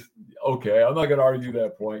face. Okay, I'm not going to argue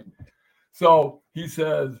that point. So he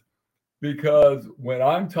says, because when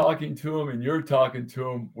I'm talking to him and you're talking to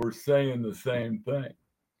him, we're saying the same thing.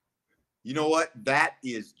 You know what? That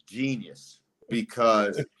is genius,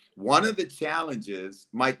 because one of the challenges,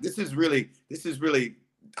 Mike, this is really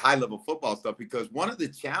high level football stuff, because one of the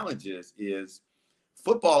challenges is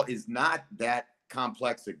football is not that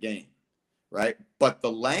complex a game, right? But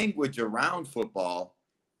the language around football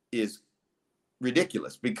is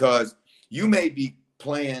ridiculous, because you may be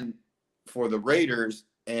playing for the Raiders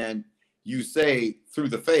and you say through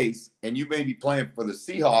the face, and you may be playing for the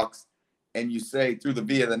Seahawks and you say through the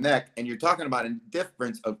V of the neck, and you're talking about a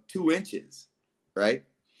difference of 2 inches, right?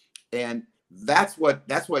 And that's what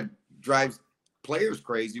drives players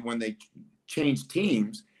crazy when they change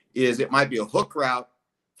teams. Is it might be a hook route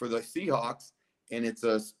for the Seahawks and it's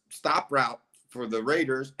a stop route for the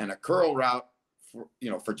Raiders and a curl route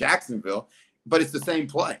for Jacksonville, but it's the same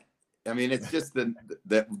play. I mean, it's just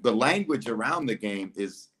the language around the game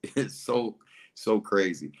is so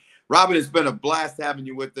crazy. Robin, it's been a blast having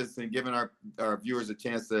you with us and giving our viewers a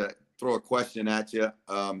chance to throw a question at you.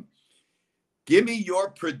 Give me your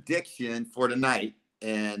prediction for tonight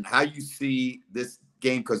and how you see this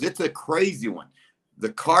game, because it's a crazy one.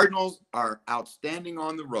 The Cardinals are outstanding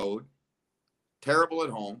on the road. terrible at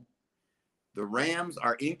home. The Rams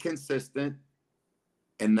are inconsistent,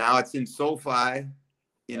 and now it's in SoFi.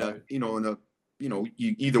 You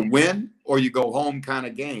either win or you go home kind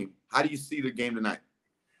of game. How do you see the game tonight?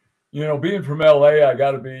 Being from LA, I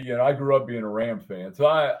got to be. I grew up being a Rams fan, so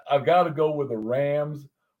I've got to go with the Rams.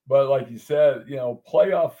 But like you said,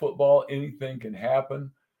 playoff football, anything can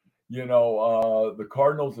happen. The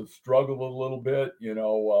Cardinals have struggled a little bit,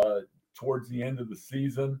 towards the end of the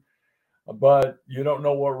season. But you don't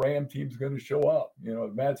know what Ram team's going to show up.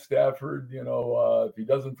 Matt Stafford, if he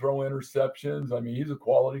doesn't throw interceptions, I mean, he's a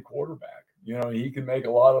quality quarterback. He can make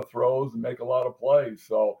a lot of throws and make a lot of plays.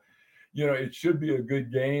 So, it should be a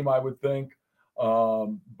good game, I would think.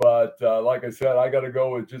 But like I said, I got to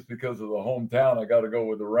go with, just because of the hometown, I got to go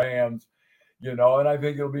with the Rams. And I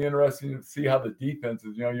think it'll be interesting to see how the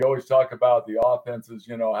defenses, you always talk about the offenses,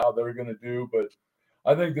 how they're going to do. But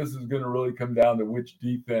I think this is going to really come down to which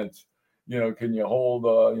defense, can you hold,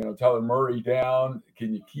 Tyler Murray down?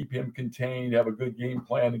 Can you keep him contained, have a good game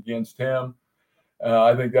plan against him?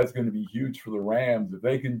 I think that's going to be huge for the Rams. If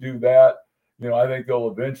they can do that, I think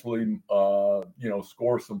they'll eventually,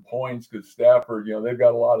 score some points, because Stafford, they've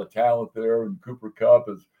got a lot of talent there, and Cooper Kupp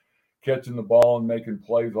is catching the ball and making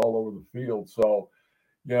plays all over the field. So,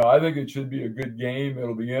 I think it should be a good game.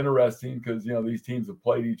 It'll be interesting because, these teams have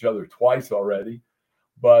played each other twice already.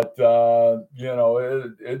 But,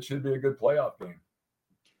 it should be a good playoff game.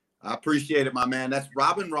 I appreciate it, my man. That's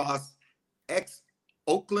Robin Ross,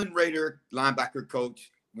 ex-Oakland Raider linebacker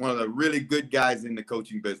coach, one of the really good guys in the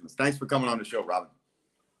coaching business. Thanks for coming on the show, Robin.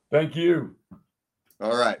 Thank you.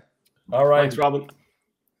 All right. Thanks, Robin.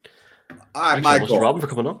 All right, Michael. Robin, for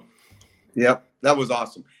coming on. Yep, that was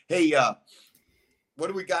awesome. Hey, what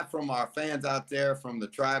do we got from our fans out there, from the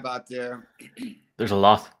tribe out there? There's a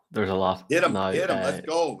lot. Hit him. Let's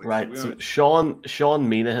go. Right. So Sean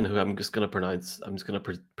Minahan, who I'm just going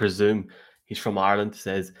to presume he's from Ireland,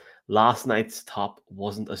 says, last night's top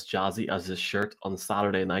wasn't as jazzy as his shirt on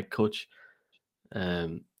Saturday night, coach.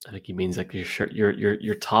 I think he means like your shirt,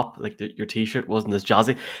 your top, like your t-shirt wasn't as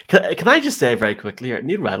jazzy. Can I just say very quickly here,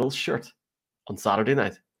 Neil Reynolds' shirt on Saturday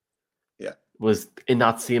night, was in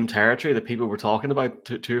that same territory that people were talking about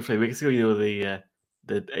 2 or 3 weeks ago.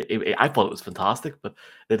 I thought it was fantastic, but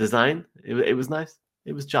the design, it was nice.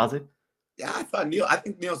 It was jazzy. Yeah, I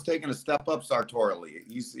think Neil's taking a step up sartorially.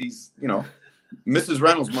 He's Mrs.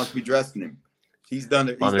 Reynolds must be dressing him. He's done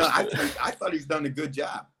it. I thought he's done a good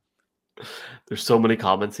job. There's so many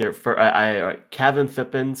comments here. Kevin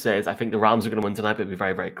Fippen says, I think the Rams are going to win tonight, but it'll be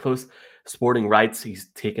very, very close. Sporting Rights, he's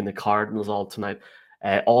taking the Cardinals all tonight,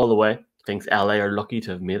 all the way. Thinks LA are lucky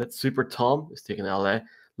to have made it. Super Tom is taking LA.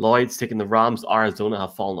 Lloyd's taking the Rams. Arizona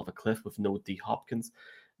have fallen off a cliff with no D. Hopkins.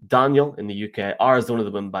 Daniel in the UK, Arizona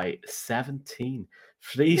to win by 17.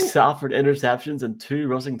 3 Stafford interceptions and 2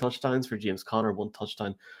 rushing touchdowns for James Conner. 1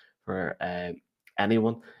 touchdown for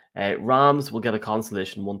anyone. Rams will get a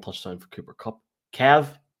consolation 1 touchdown for Cooper Kupp. Kev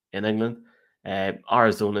in England,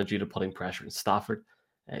 Arizona due to putting pressure on Stafford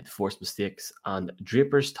to force mistakes. And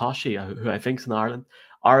Drapers Toshi, who I think is in Ireland,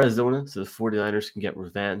 Arizona, so the 49ers can get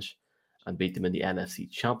revenge and beat them in the NFC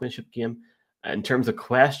Championship game. In terms of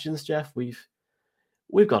questions, Jeff, we've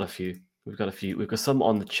got a few. We've got some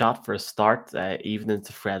on the chat for a start. Evening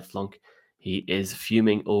to Fred Flunk. He is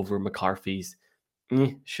fuming over McCarthy's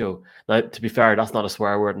show. Now, to be fair, that's not a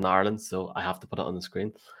swear word in Ireland, so I have to put it on the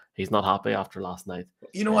screen. He's not happy after last night.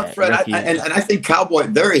 You know what, Fred? I think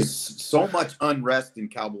there is so much unrest in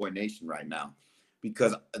Cowboy Nation right now,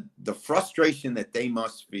 because the frustration that they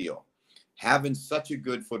must feel having such a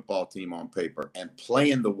good football team on paper and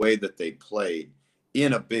playing the way that they played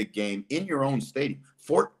in a big game in your own stadium.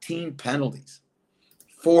 14 penalties.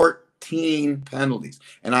 14 penalties.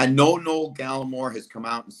 And I know Noel Gallimore has come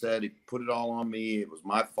out and said, he put it all on me. It was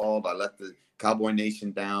my fault. I let the Cowboy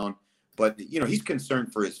Nation down. But, he's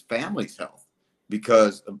concerned for his family's health,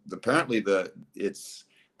 because apparently the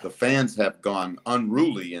fans have gone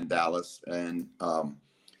unruly in Dallas. And,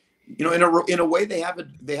 in a way they have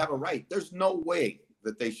a right. There's no way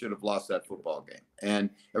that they should have lost that football game. And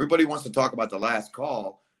everybody wants to talk about the last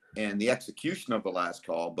call and the execution of the last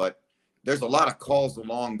call, but there's a lot of calls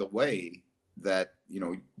along the way that,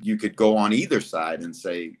 you could go on either side and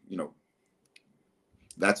say,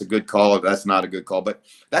 that's a good call or that's not a good call, but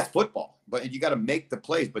that's football. But you got to make the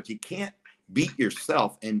plays, but you can't beat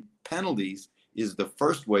yourself, and penalties is the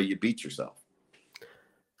first way you beat yourself.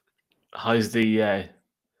 How's the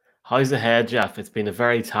head, Jeff? It's been a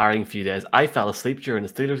very tiring few days. I fell asleep during the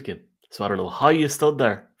Steelers game, so I don't know how you stood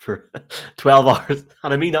there for 12 hours.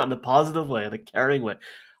 And I mean that in a positive way, in a caring way.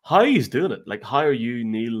 how he's doing it. Like, how are you,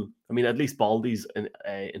 Neil? I mean, at least Baldy's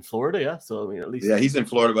in Florida, yeah. So I mean, at least he's in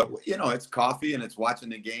Florida, but it's coffee and it's watching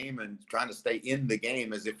the game and trying to stay in the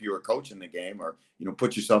game as if you were coaching the game, or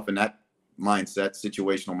put yourself in that mindset,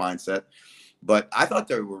 situational mindset. But I thought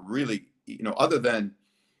they were really, other than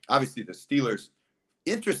obviously the Steelers.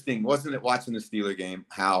 Interesting, wasn't it, watching the Steeler game,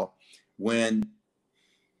 how when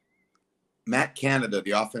Matt Canada,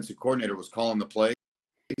 the offensive coordinator, was calling the plays,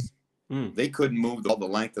 they couldn't move the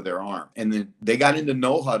length of their arm. And then they got into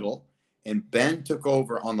no huddle, and Ben took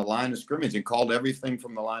over on the line of scrimmage and called everything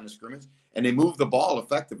from the line of scrimmage, and they moved the ball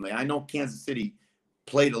effectively. I know Kansas City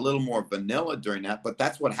played a little more vanilla during that, but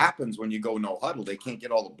that's what happens when you go no huddle. They can't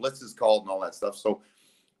get all the blitzes called and all that stuff. So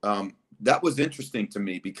that was interesting to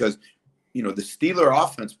me, because the Steeler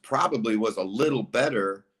offense probably was a little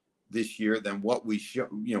better this year than what we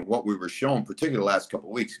what we were shown, particularly the last couple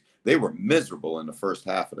of weeks. They were miserable in the first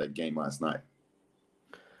half of that game last night.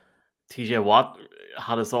 TJ Watt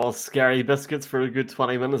had us all scary biscuits for a good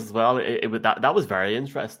 20 minutes as well. That was very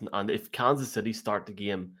interesting. And if Kansas City start the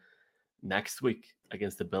game next week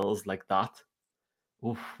against the Bills like that,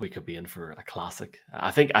 we could be in for a classic. I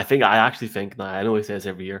actually think now, I know he says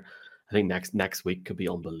every year, I think next week could be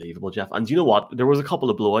unbelievable, Jeff. And you know what? There was a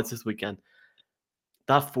couple of blowouts this weekend.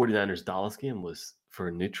 That 49ers Dallas game was,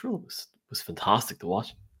 for neutral, was fantastic to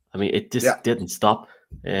watch. I mean, it just didn't stop.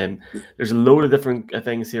 There's a load of different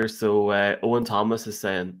things here. So Owen Thomas is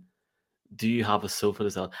saying, do you have a sofa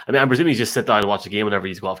to sell? I mean, I'm presuming you just sit down and watch the game whenever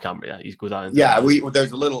you go off camera. Yeah, you go down.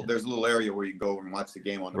 There's a little area where you can go and watch the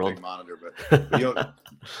game on the big monitor, but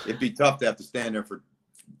it'd be tough to have to stand there for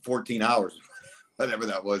 14 hours. Whatever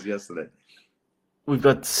that was yesterday. We've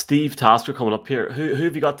got Steve Tasker coming up here. Who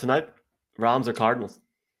have you got tonight? Rams or Cardinals?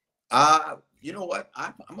 You know what?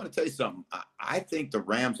 I'm going to tell you something. I think the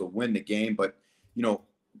Rams will win the game, but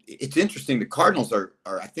it's interesting. The Cardinals are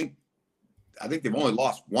I think they've only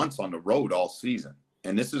lost once on the road all season,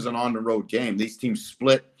 and this is an on the road game. These teams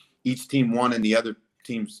split. Each team won in the other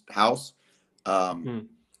team's house.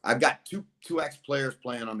 I've got two ex-players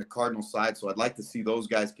playing on the Cardinal side, so I'd like to see those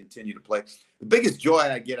guys continue to play. The biggest joy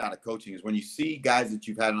I get out of coaching is when you see guys that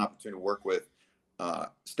you've had an opportunity to work with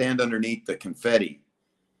stand underneath the confetti.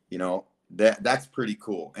 That's pretty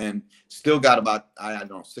cool. And still got about, I don't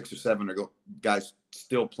know, 6 or 7 guys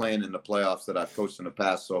still playing in the playoffs that I've coached in the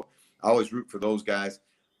past. So I always root for those guys.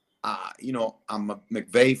 I'm a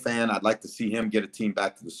McVay fan. I'd like to see him get a team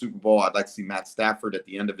back to the Super Bowl. I'd like to see Matt Stafford at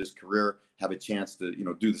the end of his career have a chance to,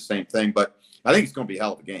 do the same thing. But I think it's going to be a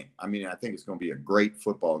hell of a game. I mean, I think it's going to be a great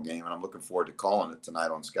football game, and I'm looking forward to calling it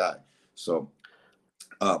tonight on Sky. So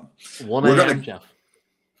 1 a.m., Jeff.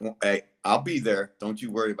 Hey, I'll be there. Don't you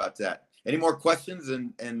worry about that. Any more questions?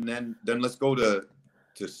 And then let's go to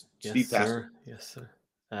Steve Tasker. Yes, sir.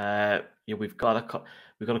 We've got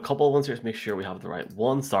a couple of ones here to make sure we have the right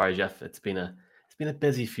one. Sorry, Jeff. It's been a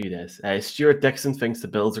busy few days. Stuart Dixon thinks the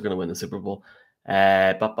Bills are going to win the Super Bowl.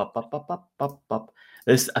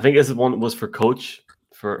 This, I think this one was for coach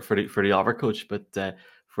for the other coach, but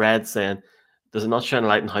Fred saying, does it not shine a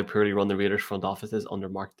light on how poorly run the Raiders front office is under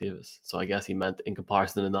Mark Davis? So I guess he meant in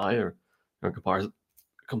comparison to now, or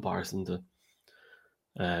comparison to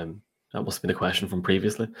that must have been a question from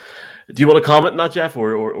previously. Do you want to comment on that, Jeff?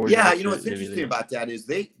 Or yeah, what's interesting about that is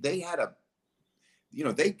they had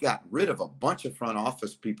they got rid of a bunch of front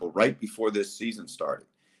office people right before this season started.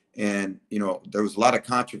 And, there was a lot of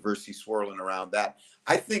controversy swirling around that.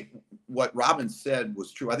 I think what Robin said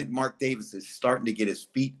was true. I think Mark Davis is starting to get his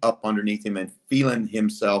feet up underneath him and feeling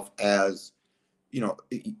himself as,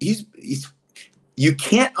 he's you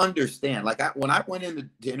can't understand. Like when I went in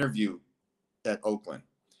to interview at Oakland,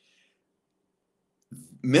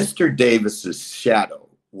 Mr. Davis's shadow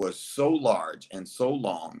was so large and so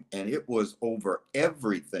long, and it was over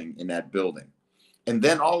everything in that building. And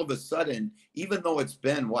then all of a sudden, even though it's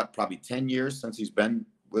been probably 10 years since he's been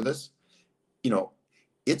with us,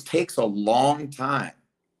 it takes a long time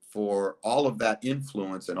for all of that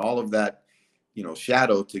influence and all of that,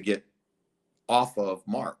 shadow to get off of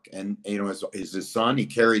Mark. And, as his son, he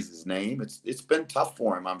carries his name. It's been tough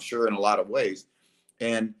for him, I'm sure, in a lot of ways.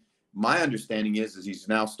 And my understanding is he's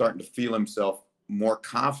now starting to feel himself more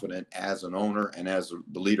confident as an owner and as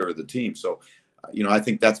the leader of the team. So, I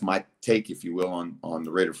think that's my take, if you will, on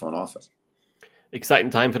the Raider front office. Exciting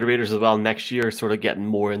time for the Raiders as well. Next year, sort of getting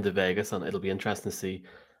more into Vegas, and it'll be interesting to see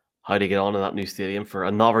how they get on in that new stadium for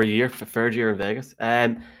another year, for third year in Vegas.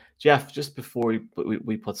 Jeff, just before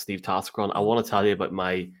we put Steve Tasker on, I want to tell you about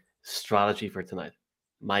my strategy for tonight.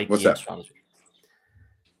 My game strategy.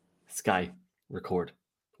 Sky, record,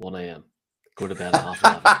 1 a.m. Go to bed at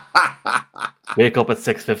 11:30. Wake up at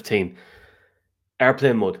 6:15.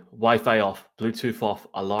 Airplane mode, Wi-Fi off, Bluetooth off,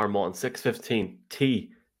 alarm on, 6:15,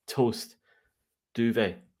 tea, toast,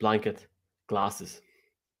 duvet, blanket, glasses.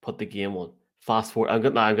 Put the game on. Fast forward. I'm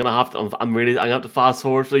gonna have to fast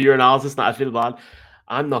forward for your analysis. Now I feel bad.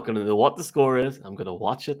 I'm not gonna know what the score is. I'm gonna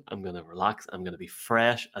watch it. I'm gonna relax. I'm gonna be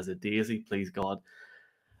fresh as a daisy, please God.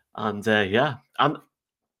 And yeah,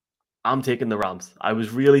 I'm taking the Rams. I was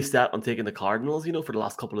really set on taking the Cardinals, for the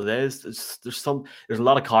last couple of days. There's a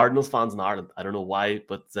lot of Cardinals fans in Ireland. I don't know why,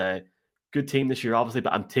 but good team this year, obviously.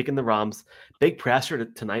 But I'm taking the Rams. Big pressure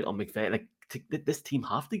tonight on McVay. Like this team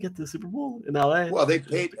have to get to the Super Bowl in LA. Well, they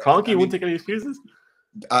paid. Kroenke won't take any excuses.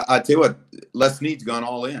 I tell you what, Les Snead's gone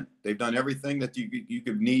all in. They've done everything that you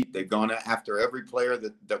could need. They've gone after every player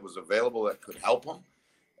that was available that could help them,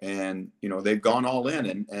 and they've gone all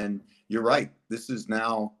in. And you're right. This is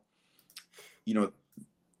now.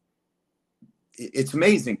 It's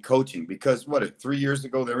amazing coaching because 3 years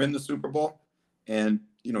ago they're in the Super Bowl, and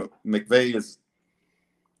McVay is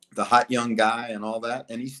the hot young guy and all that,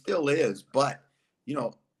 and he still is. But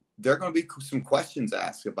there are going to be some questions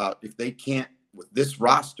asked about if they can't, with this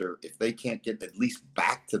roster, if they can't get at least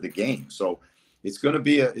back to the game. So it's going to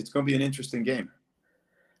be an interesting game.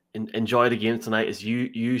 Enjoy the game tonight. Is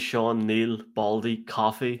you Sean, Neil, Baldy,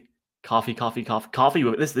 Coffee.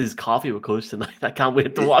 This is Coffee with Coach tonight. I can't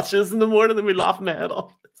wait to watch this in the morning and we laugh my head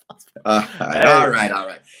off. All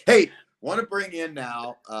right. Hey, want to bring in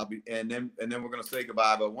now, and then we're going to say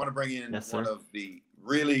goodbye. But want to bring in one of the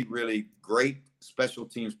really, really great special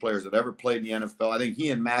teams players that ever played in the NFL. I think he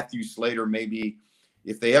and Matthew Slater, maybe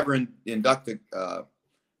if they ever induct a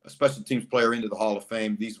special teams player into the Hall of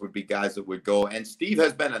Fame, these would be guys that would go. And Steve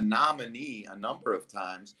has been a nominee a number of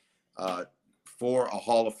times for a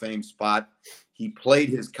Hall of Fame spot. He played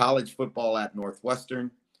his college football at Northwestern,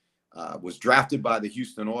 was drafted by the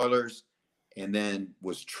Houston Oilers, and then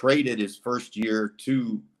was traded his first year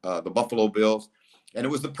to the Buffalo Bills. And it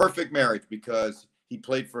was the perfect marriage because he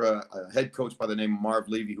played for a head coach by the name of Marv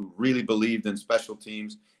Levy, who really believed in special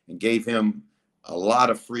teams and gave him a lot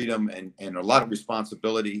of freedom and a lot of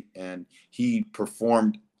responsibility. And he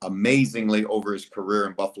performed amazingly over his career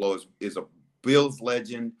in Buffalo, is a Bills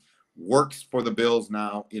legend, works for the Bills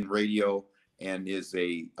now in radio, and is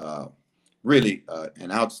a really an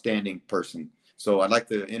outstanding person. So I'd like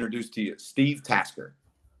to introduce to you Steve Tasker.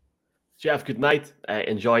 Jeff, good night.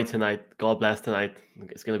 Enjoy tonight. God bless tonight.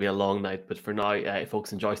 It's going to be a long night, but for now,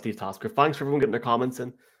 folks, enjoy Steve Tasker. Thanks for everyone getting their comments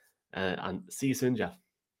in, and see you soon, Jeff.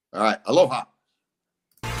 All right. Aloha.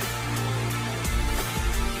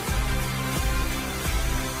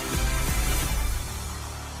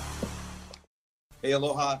 Hey,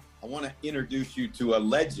 aloha. I want to introduce you to a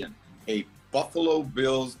legend, a Buffalo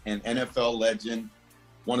Bills and NFL legend,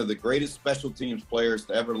 one of the greatest special teams players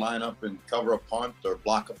to ever line up and cover a punt or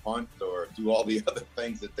block a punt or do all the other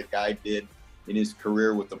things that the guy did in his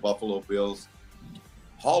career with the Buffalo Bills.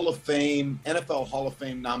 Hall of Fame, NFL Hall of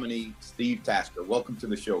Fame nominee, Steve Tasker. Welcome to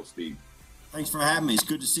the show, Steve. Thanks for having me. It's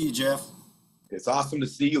good to see you, Jeff. It's awesome to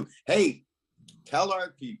see you. Hey, tell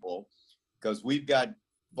our people, because we've got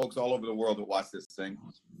folks all over the world that watch this thing,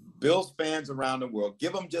 Bills fans around the world,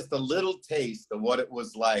 give them just a little taste of what it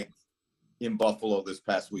was like in Buffalo this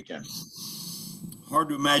past weekend. Hard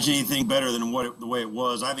to imagine anything better than the way it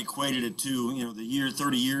was. I've equated it to, the year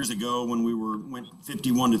 30 years ago when we went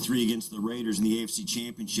 51-3 against the Raiders in the AFC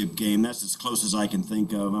Championship game. That's as close as I can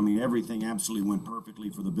think of. I mean, everything absolutely went perfectly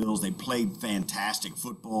for the Bills. They played fantastic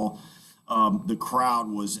football. The crowd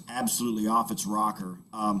was absolutely off its rocker.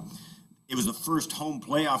 It was the first home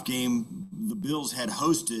playoff game the Bills had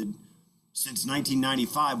hosted since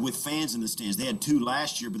 1995 with fans in the stands. They had 2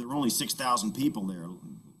 last year, but there were only 6,000 people there.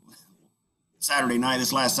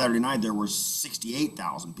 This last Saturday night, there were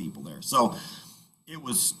 68,000 people there. So it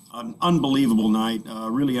was an unbelievable night,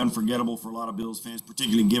 really unforgettable for a lot of Bills fans,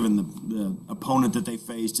 particularly given the opponent that they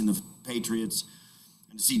faced in the Patriots.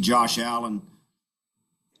 And to see Josh Allen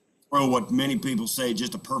throw what many people say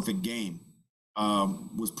just a perfect game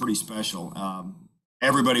was pretty special.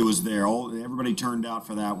 Everybody was there. Everybody turned out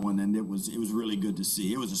for that one, and it was really good to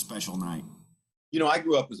see. It was a special night. I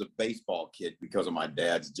grew up as a baseball kid because of my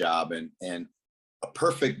dad's job, and a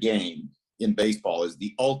perfect game in baseball is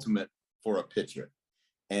the ultimate for a pitcher.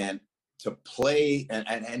 And to play,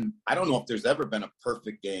 and I don't know if there's ever been a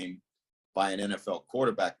perfect game by an NFL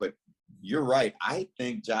quarterback, but you're right. I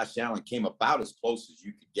think Josh Allen came about as close as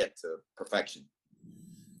you could get to perfection.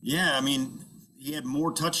 Yeah, I mean, he had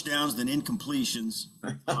more touchdowns than incompletions.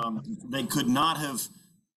 They could not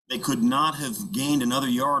have gained another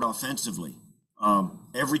yard offensively.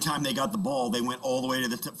 Every time they got the ball, they went all the way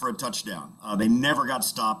for a touchdown. They never got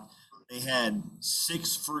stopped. they had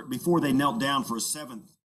before they knelt down for a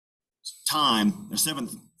seventh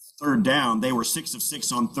third down. They were 6 of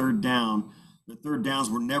 6 on third down. The third downs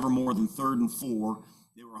were never more than 3rd and 4.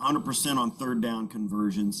 They were 100% on third down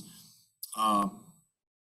conversions. They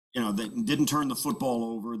didn't turn the football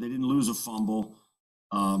over. They didn't lose a fumble.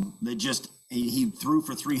 He threw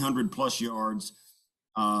for 300 plus yards.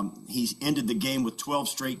 He ended the game with 12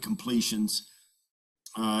 straight completions.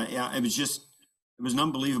 It was an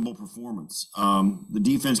unbelievable performance. The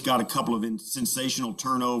defense got a couple of sensational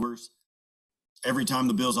turnovers. Every time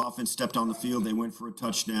the Bills offense stepped on the field, they went for a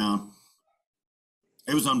touchdown.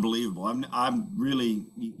 It was unbelievable. I'm really,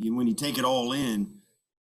 when you take it all in,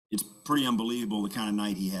 it's pretty unbelievable the kind of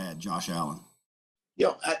night he had, Josh Allen.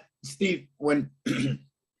 Steve, when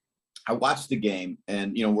I watched the game,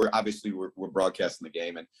 and we're broadcasting the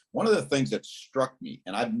game, and one of the things that struck me,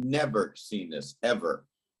 and I've never seen this ever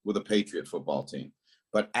with a Patriot football team,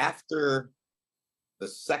 but after the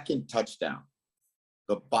second touchdown,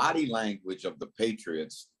 the body language of the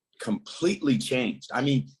Patriots completely changed. I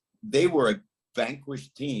mean, they were a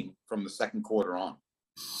vanquished team from the second quarter on.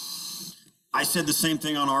 I said the same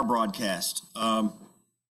thing on our broadcast.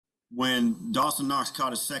 When Dawson Knox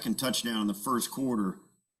caught his second touchdown in the first quarter,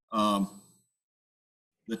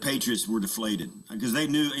 the Patriots were deflated because they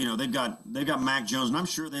knew, they've got Mac Jones, and I'm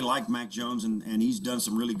sure they like Mac Jones, and he's done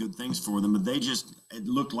some really good things for them, but it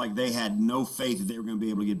looked like they had no faith that they were going to be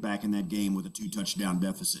able to get back in that game with a 2-touchdown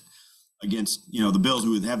deficit against, the Bills,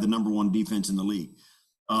 who would have the number one defense in the league.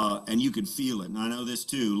 And you could feel it. And I know this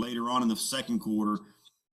too. Later on in the second quarter,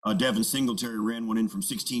 Devin Singletary ran one in from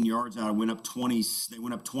 16 yards out. They went up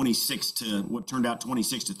 26 to what turned out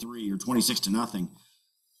 26-3 or 26-0.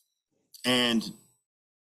 And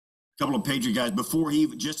a couple of Patriot guys,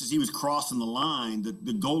 just as he was crossing the line,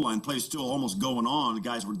 the goal line play was still almost going on. The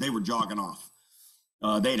guys were jogging off.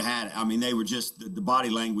 They'd had it. I mean, they were just, the body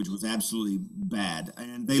language was absolutely bad.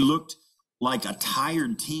 And they looked like a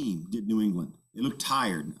tired team, did New England. They looked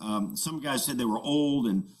tired. Some guys said they were old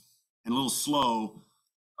and a little slow.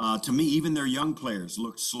 To me, even their young players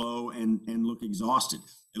looked slow and looked exhausted.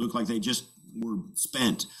 It looked like they just were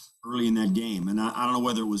spent early in that game. And I don't know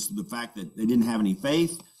whether it was the fact that they didn't have any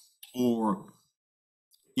faith or,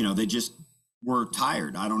 they just were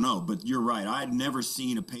tired. I don't know. But you're right. I had never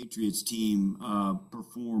seen a Patriots team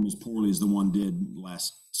perform as poorly as the one did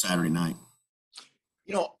last Saturday night.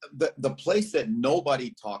 The place that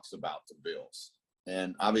nobody talks about, the Bills,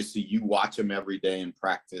 and obviously you watch them every day in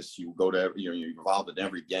practice. You go to you're involved in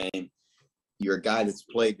every game. You're a guy that's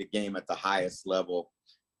played the game at the highest level,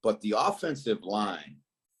 but the offensive line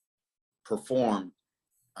performed.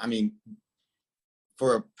 I mean,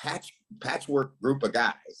 for a patchwork group of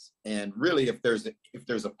guys, and really, if there's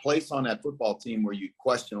a place on that football team where you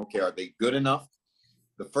question, okay, are they good enough?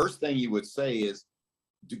 The first thing you would say is,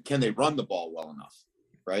 can they run the ball well enough?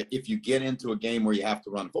 Right? If you get into a game where you have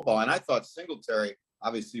to run football. And I thought Singletary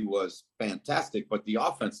obviously was fantastic, but the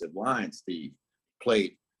offensive line, Steve,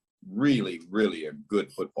 played really, really a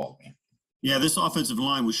good football game. Yeah, this offensive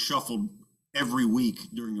line was shuffled every week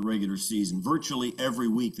during the regular season. Virtually every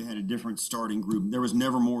week they had a different starting group. There was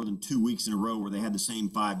never more than 2 weeks in a row where they had the same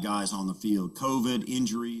 5 guys on the field. COVID,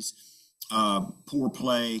 injuries, poor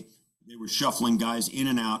play. They were shuffling guys in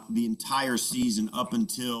and out the entire season up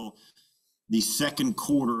until the second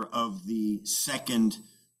quarter of the second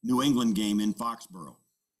New England game in Foxborough.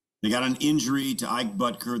 They got an injury to Ike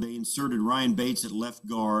Butker. They inserted Ryan Bates at left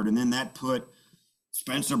guard, and then that put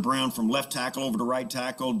Spencer Brown from left tackle over to right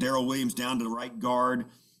tackle, Darrell Williams down to the right guard,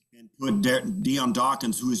 and put Deion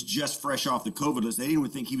Dawkins, who is just fresh off the COVID list. They didn't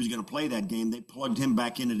even think he was going to play that game. They plugged him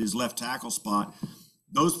back in at his left tackle spot.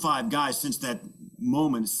 Those 5 guys, since that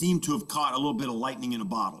moment, seem to have caught a little bit of lightning in a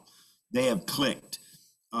bottle. They have clicked.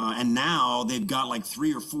 And now they've got like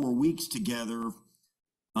 3 or 4 weeks together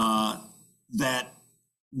that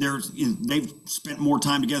they've spent more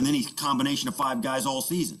time together than any combination of 5 guys all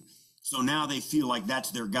season. So now they feel like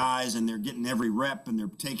that's their guys, and they're getting every rep, and they're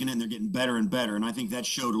taking it, and they're getting better and better. And I think that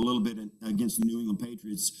showed a little bit against the New England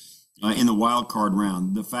Patriots in the wild card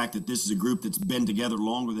round. The fact that this is a group that's been together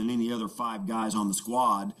longer than any other 5 guys on the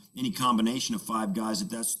squad, any combination of 5 guys at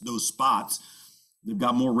those spots. They've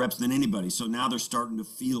got more reps than anybody. So now they're starting to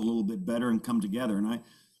feel a little bit better and come together. And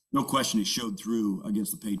no question it showed through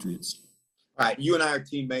against the Patriots. All right. You and I are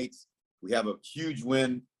teammates. We have a huge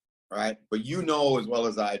win. All right. But you know as well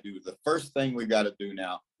as I do, the first thing we got to do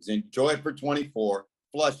now is enjoy it for 24,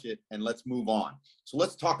 flush it, and let's move on. So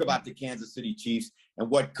let's talk about the Kansas City Chiefs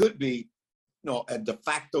and what could be, a de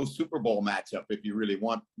facto Super Bowl matchup, if you really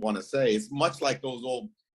want to say. It's much like those old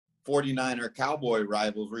 49er Cowboy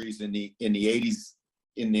rivalries in the 80s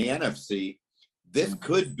in the NFC, this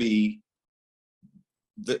could be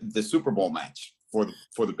the Super Bowl match for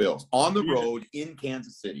the Bills on the road in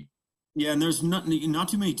Kansas City. Yeah, and there's not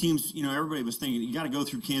too many teams. Everybody was thinking you got to go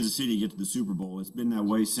through Kansas City to get to the Super Bowl. It's been that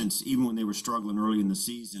way since even when they were struggling early in the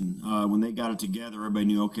season. When they got it together, everybody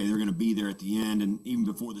knew, okay, they're going to be there at the end. And even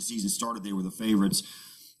before the season started, they were the favorites.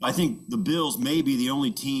 I think the Bills may be the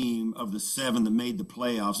only team of the 7 that made the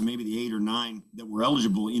playoffs, maybe the 8 or 9 that were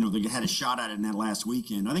eligible. They had a shot at it in that last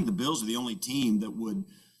weekend. I think the Bills are the only team that would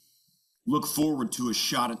look forward to a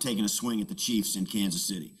shot at taking a swing at the Chiefs in Kansas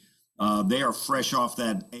City. They are fresh off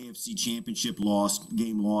that AFC Championship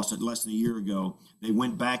game loss at less than a year ago. They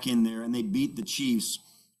went back in there and they beat the Chiefs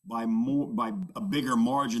by a bigger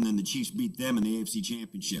margin than the Chiefs beat them in the AFC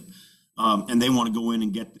Championship. And they want to go in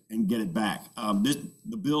and get it back.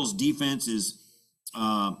 The Bills' defense is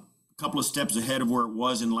a couple of steps ahead of where it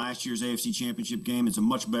was in last year's AFC Championship game. It's a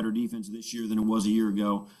much better defense this year than it was a year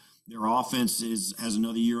ago. Their offense has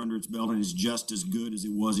another year under its belt and is just as good as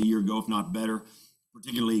it was a year ago, if not better,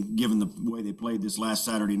 particularly given the way they played this last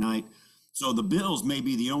Saturday night. So the Bills may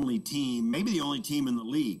be the only team, maybe the only team in the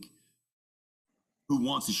league who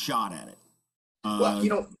wants a shot at it. Well,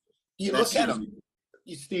 you look at them,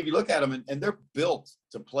 Steve, you look at them, and they're built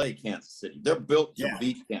to play Kansas City. They're built to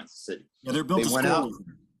beat Kansas City. Yeah, they're built to score.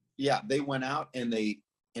 They went out and they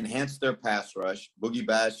enhanced their pass rush. Boogie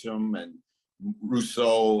Basham and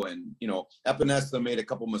Rousseau and Epinesa made a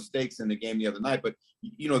couple mistakes in the game the other night, but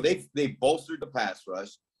they bolstered the pass rush.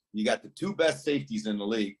 You got the 2 best safeties in the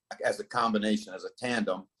league as a combination, as a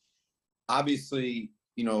tandem. Obviously,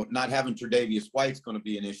 not having Tre'Davious White's going to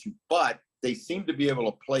be an issue, but they seem to be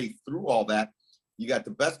able to play through all that. You got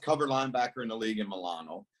the best cover linebacker in the league in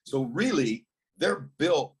Milano. So really, they're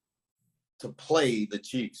built to play the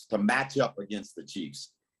Chiefs, to match up against the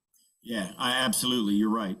Chiefs. Yeah, absolutely.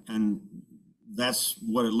 You're right. And that's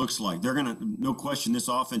what it looks like. They're no question, this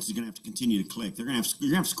offense is going to have to continue to click. You're going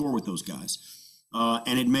to have to score with those guys.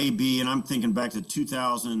 And it may be, and I'm thinking back to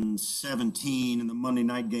 2017 in the Monday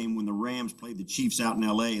night game when the Rams played the Chiefs out in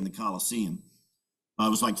LA in the Coliseum. It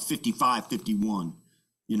was like 55-51.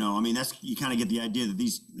 You kind of get the idea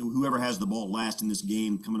that whoever has the ball last in this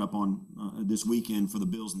game coming up on this weekend for the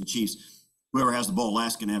Bills and the Chiefs, whoever has the ball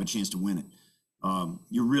last is going to have a chance to win it.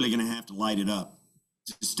 You're really going to have to light it up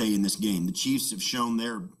to stay in this game. The Chiefs have shown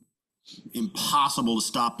they're impossible to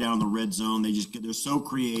stop down in the red zone. They're so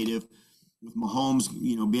creative with Mahomes,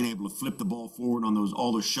 being able to flip the ball forward on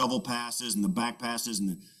all those shovel passes and the back passes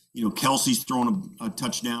and Kelsey's throwing a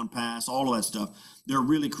touchdown pass, all of that stuff. They're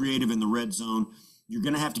really creative in the red zone. You're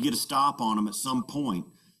going to have to get a stop on them at some point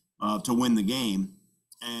to win the game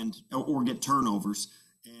or get turnovers.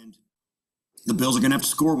 And the Bills are going to have to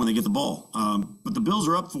score when they get the ball. But the Bills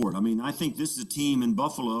are up for it. I think this is a team in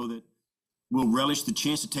Buffalo that will relish the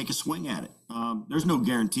chance to take a swing at it. There's no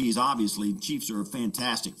guarantees, obviously. Chiefs are a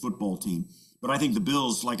fantastic football team. But I think the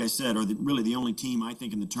Bills, like I said, are really the only team, I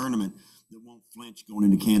think, in the tournament that won't flinch going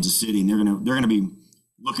into Kansas City. And they're going to be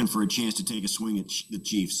looking for a chance to take a swing at the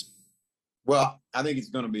Chiefs. Well, I think it's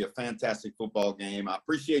going to be a fantastic football game. I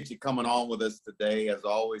appreciate you coming on with us today. As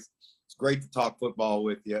always, it's great to talk football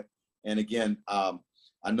with you. And again, I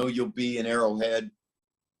know you'll be in Arrowhead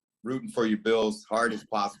rooting for your Bills hard as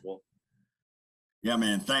possible. Yeah,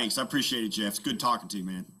 man. Thanks. I appreciate it, Jeff. It's good talking to you,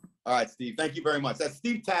 man. All right, Steve. Thank you very much. That's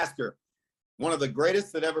Steve Tasker, one of the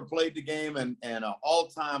greatest that ever played the game and an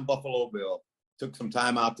all-time Buffalo Bill. Took some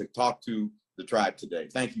time out to talk to the tribe today.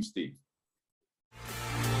 Thank you, Steve.